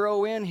going to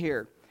throw in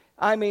here.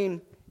 I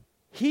mean,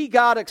 he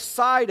got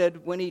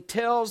excited when he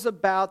tells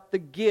about the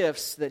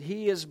gifts that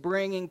he is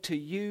bringing to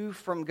you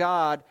from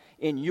God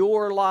in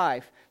your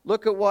life.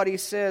 Look at what he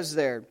says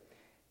there.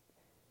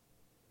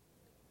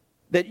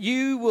 That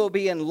you will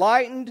be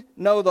enlightened,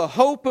 know the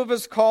hope of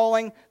his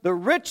calling, the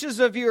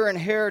riches of your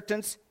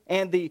inheritance,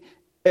 and the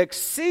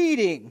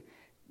exceeding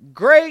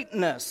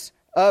greatness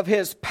of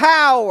his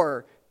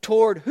power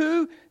toward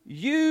who?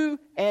 You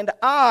and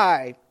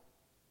I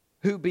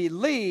who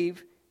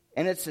believe.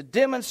 And it's a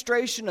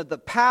demonstration of the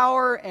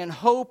power and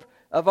hope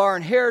of our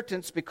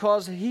inheritance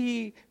because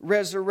he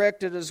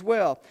resurrected as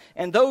well.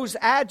 And those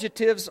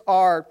adjectives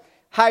are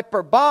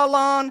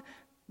hyperbalon,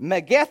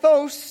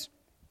 megathos,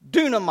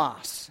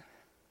 dunamos.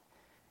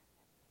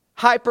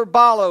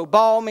 Hyperbalo,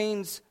 ball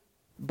means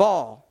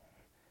ball.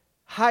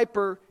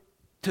 Hyper,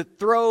 to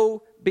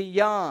throw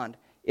beyond.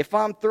 If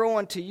I'm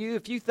throwing to you,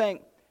 if you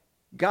think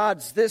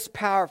God's this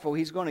powerful,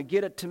 he's going to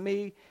get it to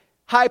me.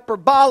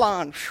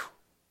 Hyperbalon,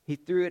 he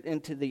threw it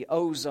into the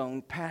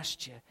ozone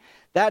past you.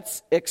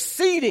 That's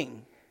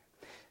exceeding.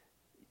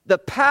 The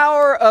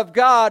power of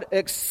God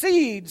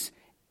exceeds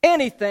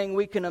anything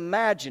we can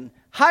imagine.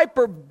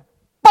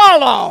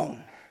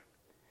 Hyperbalon.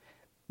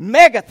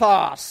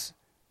 Megathos,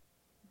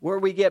 where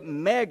we get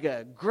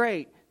mega,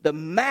 great. The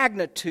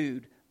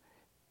magnitude.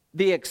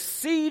 The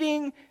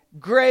exceeding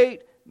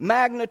great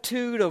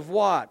magnitude of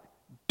what?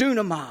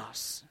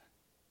 Dunamos.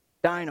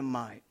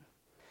 Dynamite.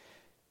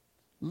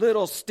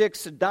 Little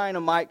sticks of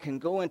dynamite can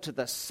go into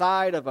the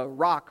side of a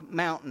rock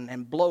mountain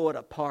and blow it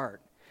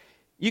apart.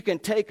 You can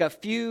take a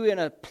few in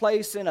a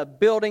place in a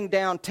building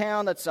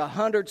downtown that's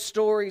 100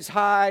 stories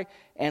high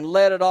and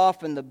let it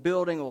off and the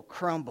building will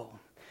crumble.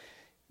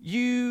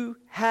 You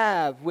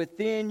have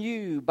within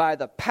you, by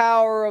the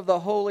power of the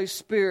Holy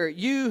Spirit,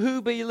 you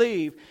who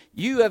believe,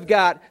 you have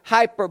got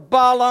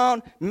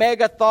hyperbalon,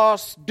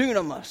 megathos,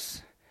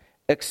 dunamis,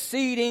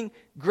 exceeding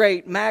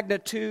great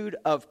magnitude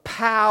of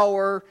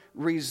power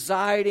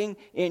residing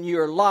in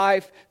your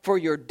life for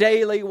your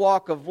daily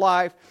walk of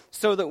life,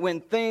 so that when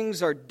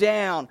things are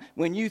down,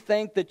 when you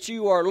think that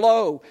you are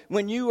low,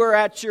 when you are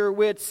at your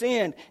wit's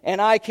end and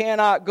I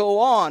cannot go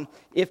on,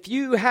 if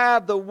you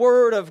have the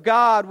Word of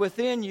God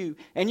within you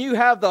and you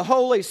have the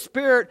Holy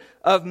Spirit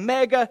of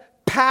mega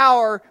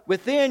power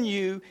within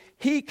you,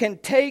 he can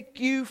take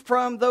you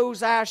from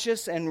those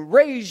ashes and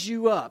raise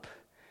you up.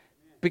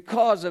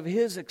 Because of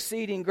his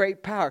exceeding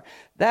great power.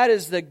 That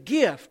is the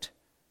gift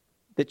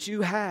that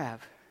you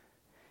have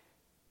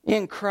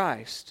in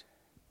Christ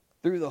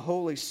through the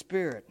Holy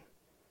Spirit,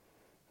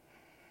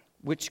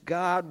 which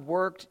God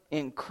worked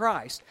in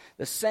Christ.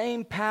 The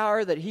same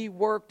power that he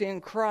worked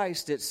in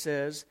Christ, it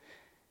says,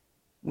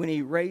 when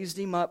he raised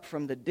him up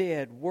from the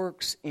dead,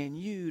 works in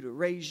you to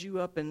raise you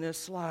up in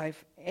this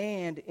life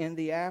and in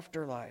the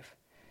afterlife.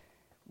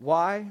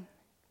 Why?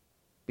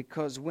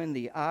 Because when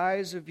the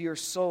eyes of your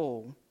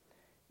soul,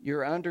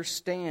 your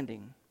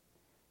understanding,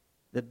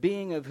 the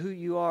being of who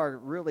you are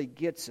really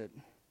gets it,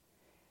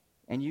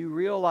 and you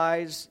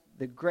realize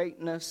the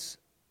greatness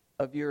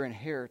of your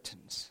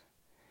inheritance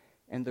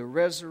and the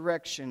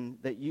resurrection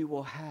that you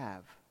will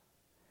have,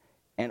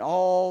 and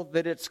all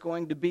that it's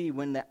going to be,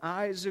 when the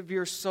eyes of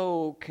your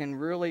soul can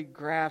really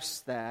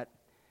grasp that,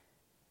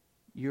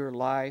 your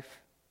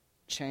life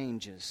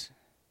changes.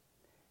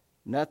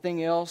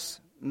 Nothing else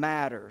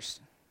matters.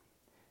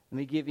 Let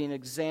me give you an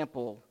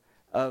example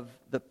of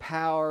the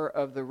power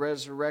of the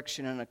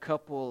resurrection in a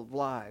couple of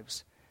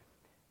lives.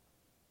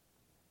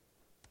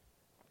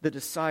 The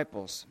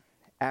disciples,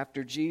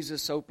 after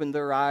Jesus opened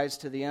their eyes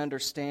to the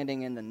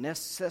understanding and the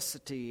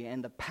necessity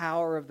and the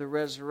power of the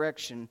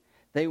resurrection,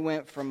 they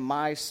went from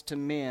mice to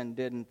men,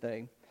 didn't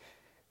they?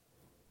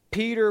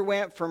 Peter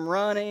went from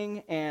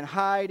running and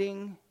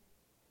hiding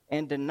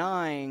and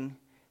denying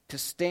to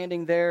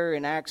standing there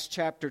in Acts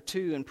chapter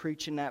 2 and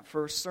preaching that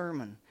first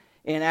sermon.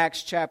 In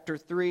Acts chapter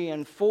 3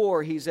 and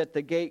 4, he's at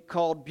the gate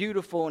called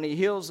Beautiful, and he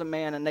heals a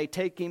man, and they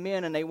take him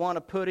in, and they want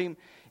to put him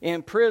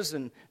in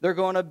prison. They're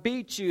going to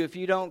beat you if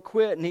you don't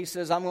quit. And he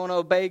says, I'm going to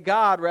obey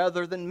God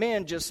rather than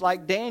men, just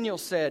like Daniel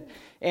said.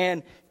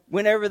 And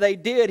whenever they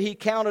did, he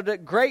counted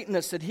it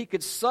greatness that he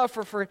could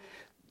suffer for.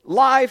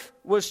 Life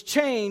was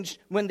changed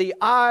when the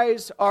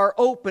eyes are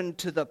opened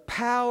to the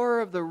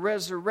power of the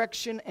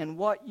resurrection and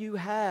what you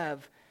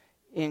have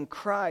in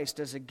Christ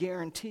as a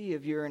guarantee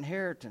of your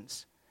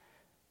inheritance.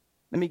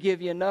 Let me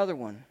give you another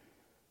one.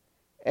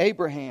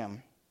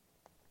 Abraham.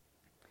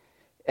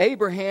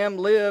 Abraham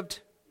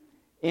lived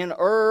in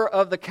Ur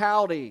of the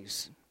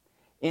Chaldees.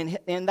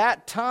 In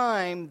that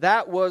time,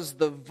 that was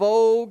the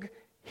vogue,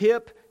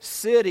 hip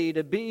city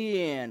to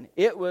be in.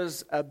 It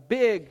was a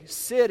big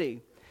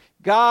city.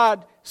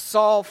 God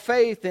saw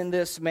faith in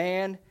this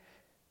man,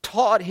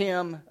 taught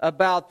him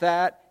about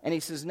that, and he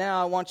says, now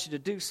I want you to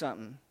do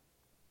something.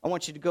 I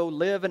want you to go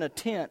live in a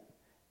tent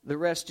the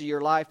rest of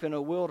your life in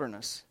a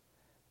wilderness.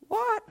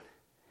 What?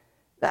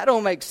 That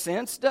don't make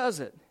sense, does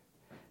it?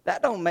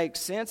 That don't make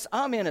sense.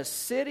 I'm in a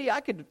city.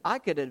 I could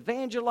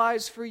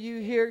evangelize for you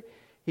here.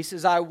 He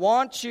says, I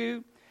want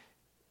you.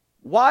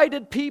 Why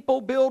did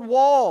people build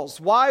walls?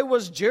 Why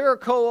was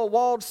Jericho a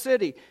walled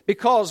city?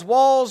 Because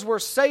walls were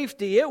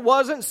safety. It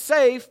wasn't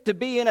safe to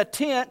be in a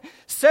tent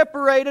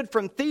separated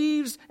from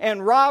thieves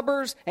and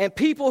robbers and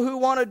people who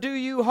want to do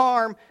you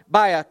harm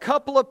by a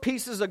couple of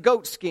pieces of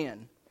goat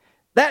skin.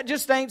 That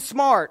just ain't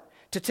smart.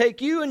 To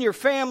take you and your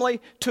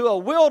family to a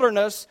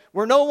wilderness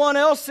where no one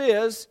else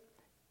is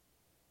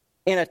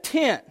in a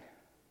tent.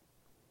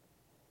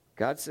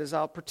 God says,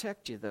 I'll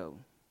protect you though.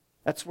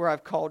 That's where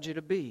I've called you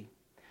to be.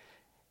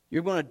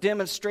 You're going to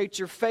demonstrate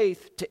your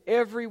faith to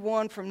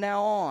everyone from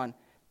now on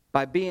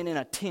by being in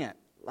a tent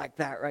like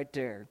that right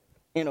there,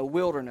 in a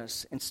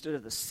wilderness instead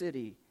of the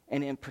city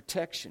and in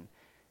protection.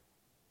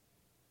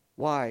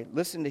 Why?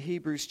 Listen to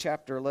Hebrews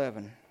chapter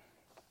 11.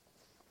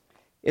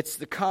 It's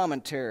the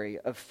commentary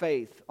of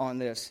faith on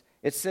this.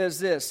 It says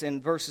this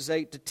in verses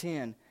 8 to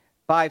 10.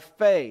 By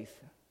faith,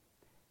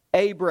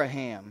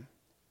 Abraham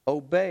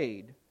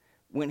obeyed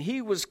when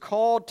he was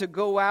called to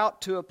go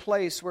out to a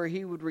place where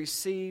he would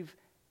receive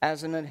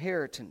as an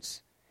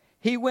inheritance.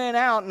 He went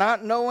out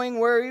not knowing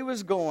where he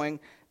was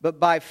going, but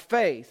by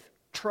faith,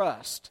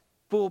 trust,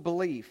 full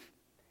belief.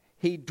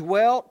 He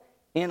dwelt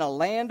in a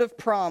land of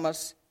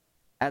promise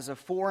as a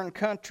foreign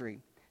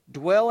country,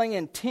 dwelling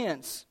in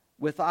tents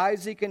with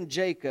Isaac and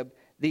Jacob,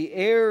 the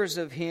heirs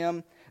of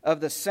him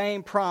of the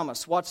same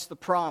promise. What's the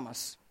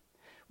promise?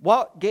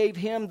 What gave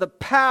him the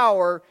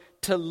power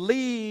to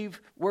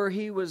leave where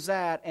he was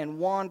at and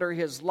wander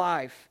his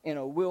life in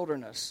a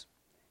wilderness?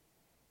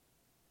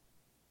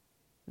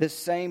 This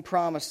same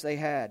promise they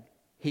had.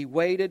 He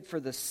waited for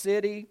the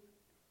city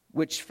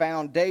which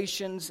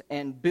foundations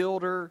and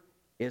builder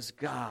is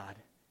God.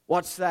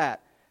 What's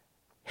that?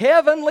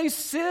 Heavenly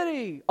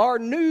city, our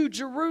new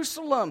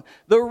Jerusalem,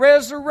 the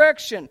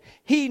resurrection.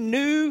 He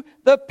knew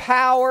the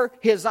power.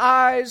 His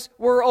eyes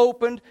were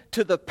opened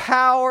to the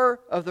power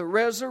of the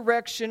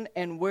resurrection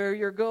and where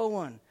you're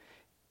going.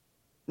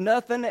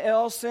 Nothing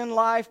else in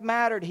life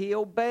mattered. He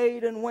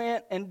obeyed and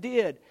went and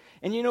did.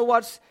 And you know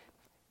what's?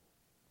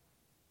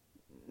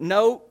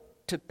 Note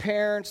to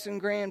parents and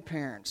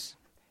grandparents.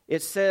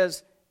 It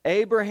says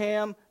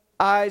Abraham,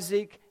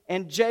 Isaac,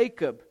 and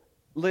Jacob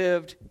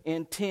lived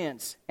in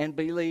tents and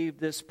believed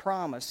this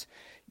promise.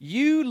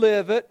 You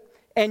live it,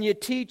 and you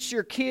teach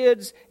your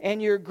kids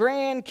and your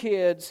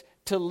grandkids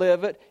to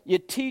live it. You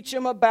teach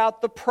them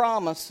about the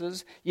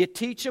promises. You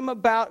teach them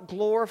about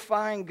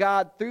glorifying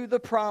God through the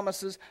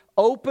promises.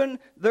 Open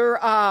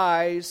their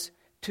eyes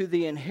to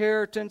the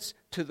inheritance,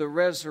 to the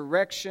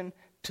resurrection,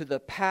 to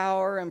the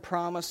power and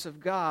promise of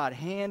God.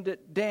 Hand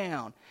it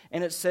down.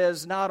 And it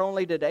says not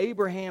only did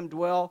Abraham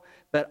dwell,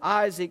 but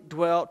Isaac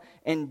dwelt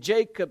and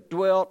Jacob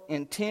dwelt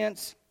in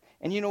tents.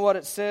 And you know what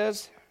it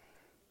says?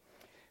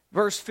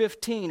 Verse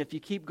 15, if you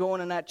keep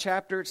going in that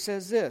chapter, it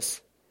says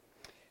this.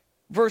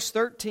 Verse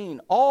 13,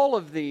 all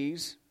of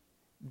these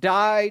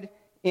died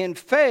in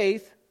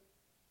faith,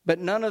 but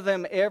none of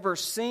them ever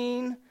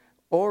seen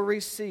or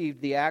received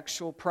the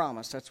actual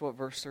promise. That's what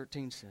verse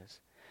 13 says.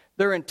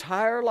 Their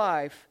entire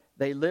life,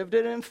 they lived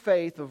it in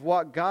faith of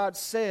what God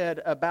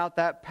said about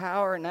that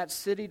power and that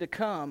city to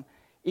come,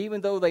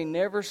 even though they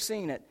never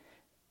seen it.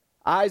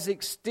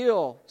 Isaac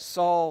still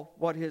saw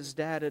what his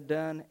dad had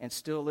done and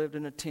still lived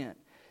in a tent.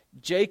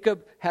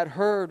 Jacob had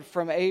heard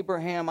from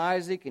Abraham,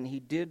 Isaac, and he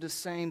did the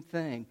same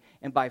thing.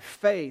 And by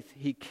faith,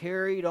 he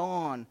carried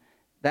on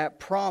that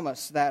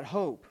promise, that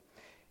hope.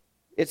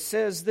 It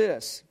says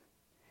this,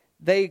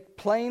 they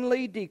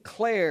plainly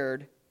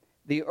declared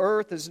the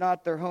earth is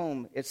not their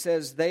home. It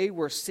says they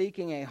were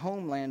seeking a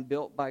homeland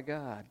built by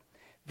God.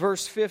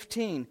 Verse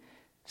 15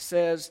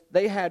 says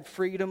they had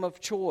freedom of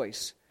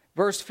choice.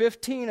 Verse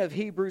 15 of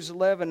Hebrews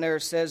 11 there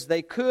says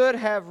they could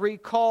have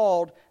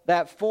recalled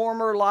that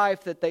former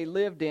life that they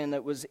lived in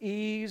that was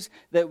ease,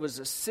 that was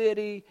a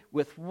city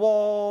with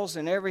walls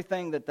and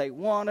everything that they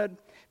wanted.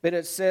 But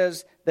it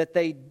says that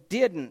they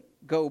didn't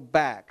go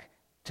back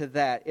to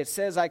that. It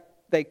says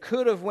they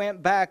could have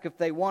went back if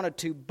they wanted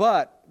to,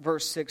 but,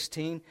 verse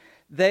 16,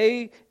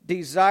 they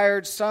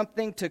desired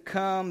something to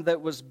come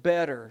that was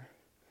better,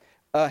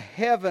 a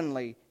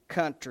heavenly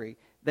country.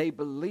 They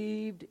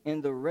believed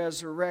in the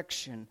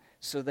resurrection,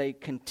 so they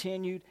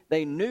continued.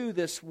 They knew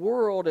this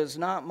world is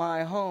not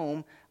my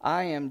home.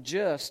 I am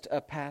just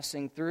a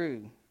passing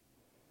through.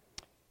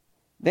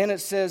 Then it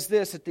says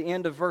this at the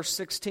end of verse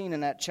 16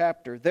 in that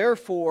chapter.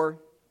 Therefore,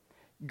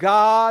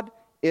 God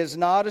is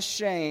not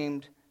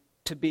ashamed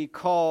to be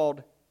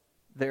called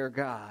their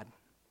God.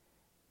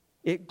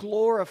 It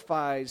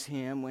glorifies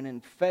Him when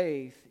in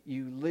faith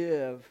you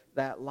live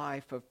that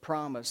life of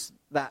promise,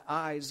 that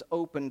eyes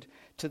opened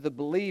to the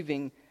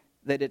believing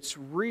that it's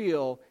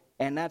real,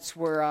 and that's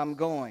where I'm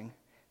going.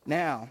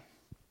 Now,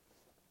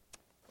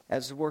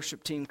 as the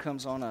worship team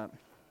comes on up,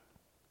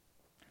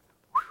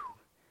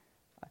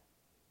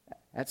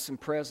 that's some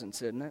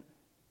presents, isn't it?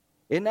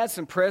 Isn't that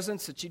some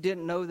presents that you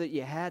didn't know that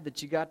you had,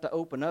 that you got to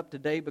open up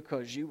today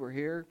because you were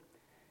here?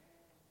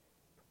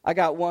 I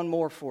got one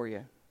more for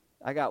you.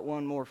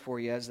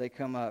 As they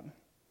come up.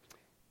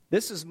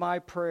 This is my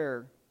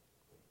prayer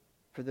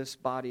for this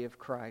body of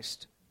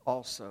Christ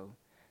also.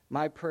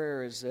 My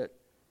prayer is that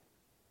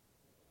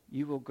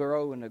you will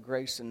grow in the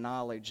grace and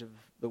knowledge of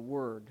the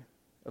Word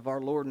of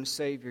our Lord and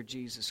Savior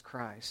Jesus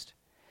Christ.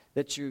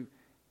 That you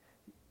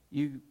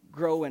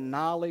grow in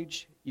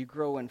knowledge, you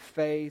grow in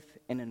faith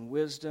and in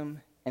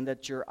wisdom, and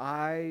that your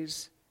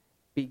eyes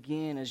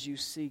begin, as you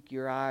seek,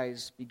 your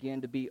eyes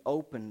begin to be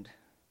opened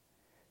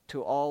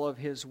to all of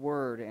His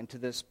Word and to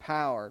this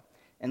power,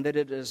 and that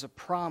it is a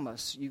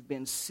promise. You've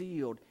been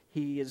sealed.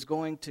 He is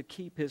going to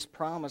keep His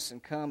promise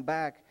and come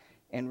back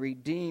and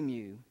redeem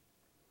you.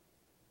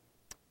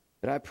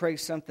 But I pray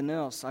something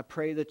else. I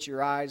pray that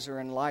your eyes are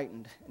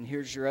enlightened. And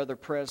here's your other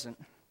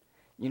present.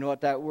 You know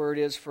what that word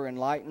is for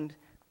enlightened?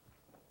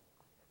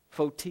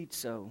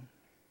 Photizo.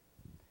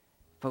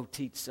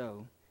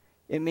 Photizo.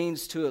 It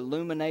means to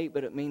illuminate,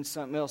 but it means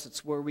something else.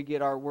 It's where we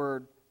get our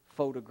word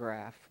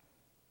photograph.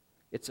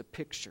 It's a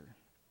picture.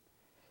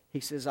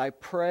 He says, I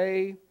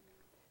pray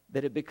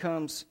that it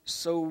becomes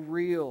so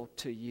real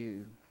to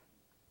you.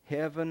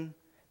 Heaven,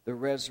 the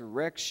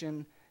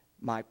resurrection,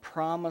 my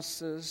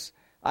promises.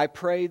 I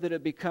pray that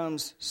it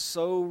becomes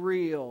so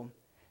real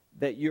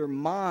that your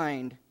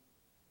mind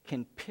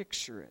can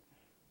picture it.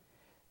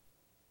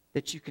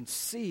 That you can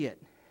see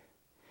it.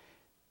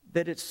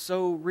 That it's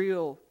so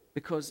real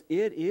because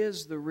it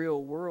is the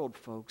real world,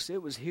 folks.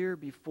 It was here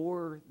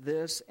before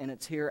this and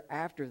it's here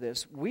after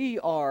this. We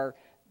are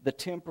the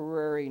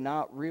temporary,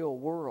 not real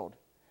world.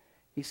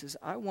 He says,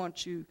 I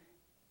want you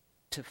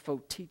to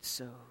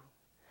photizo.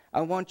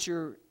 I want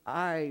your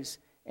eyes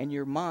and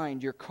your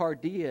mind, your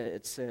cardia,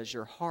 it says,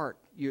 your heart,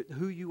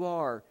 who you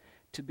are,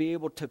 to be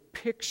able to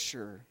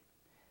picture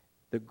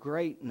the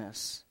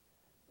greatness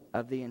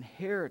of the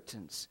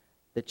inheritance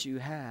that you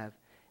have.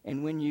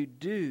 And when you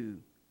do,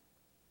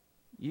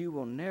 you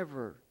will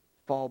never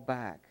fall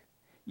back.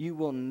 You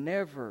will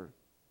never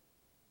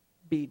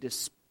be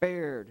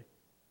despaired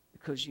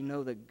because you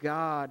know that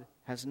God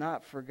has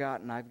not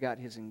forgotten. I've got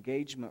His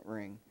engagement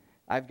ring.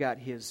 I've got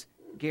His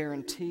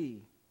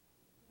guarantee.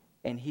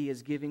 And He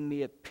is giving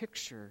me a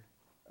picture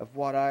of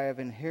what I have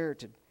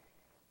inherited.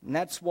 And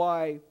that's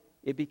why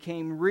it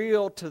became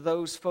real to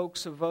those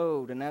folks of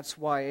old. And that's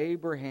why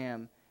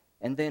Abraham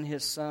and then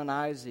his son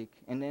Isaac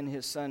and then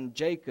his son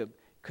Jacob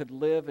could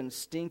live in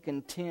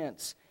stinking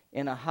tents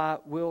in a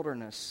hot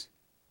wilderness.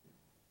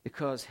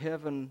 Because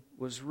heaven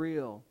was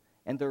real.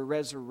 And their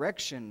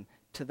resurrection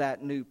to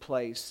that new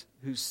place,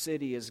 whose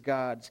city is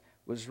God's,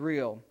 was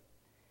real.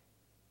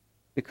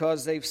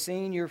 Because they've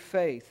seen your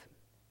faith.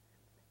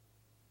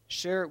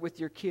 Share it with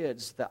your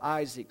kids, the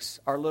Isaacs,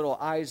 our little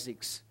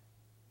Isaacs,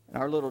 and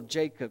our little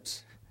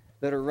Jacobs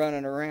that are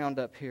running around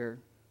up here.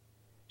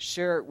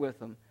 Share it with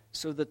them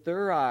so that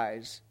their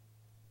eyes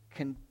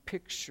can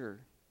picture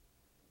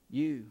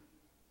you.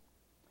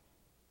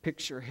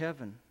 Picture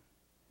heaven.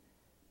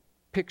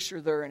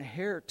 Picture their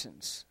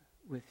inheritance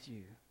with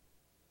you.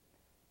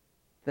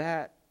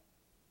 That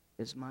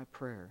is my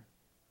prayer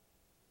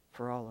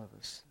for all of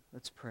us.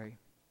 Let's pray.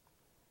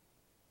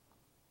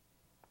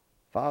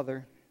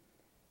 Father,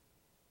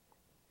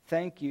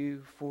 thank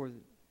you for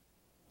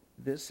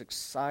this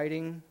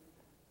exciting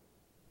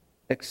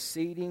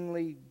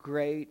exceedingly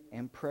great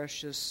and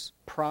precious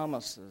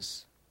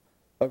promises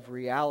of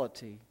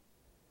reality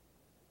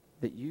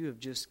that you have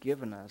just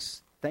given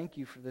us. Thank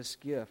you for this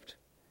gift.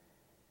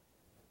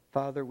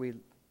 Father,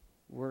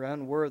 we're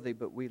unworthy,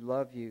 but we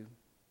love you,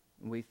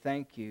 and we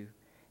thank you.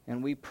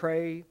 And we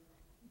pray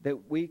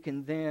that we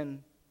can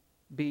then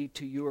be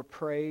to your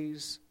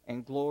praise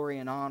and glory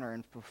and honor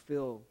and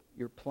fulfill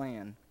your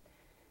plan.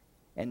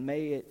 And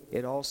may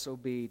it also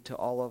be to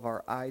all of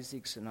our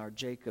Isaacs and our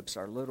Jacobs,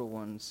 our little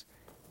ones,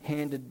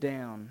 handed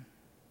down.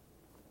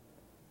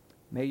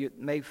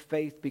 May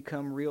faith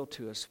become real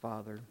to us,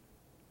 Father.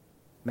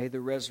 May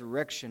the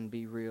resurrection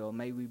be real.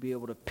 May we be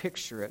able to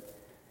picture it.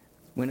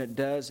 When it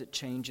does, it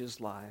changes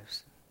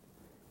lives.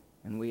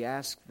 And we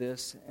ask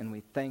this and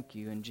we thank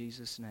you in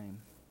Jesus' name.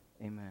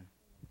 Amen.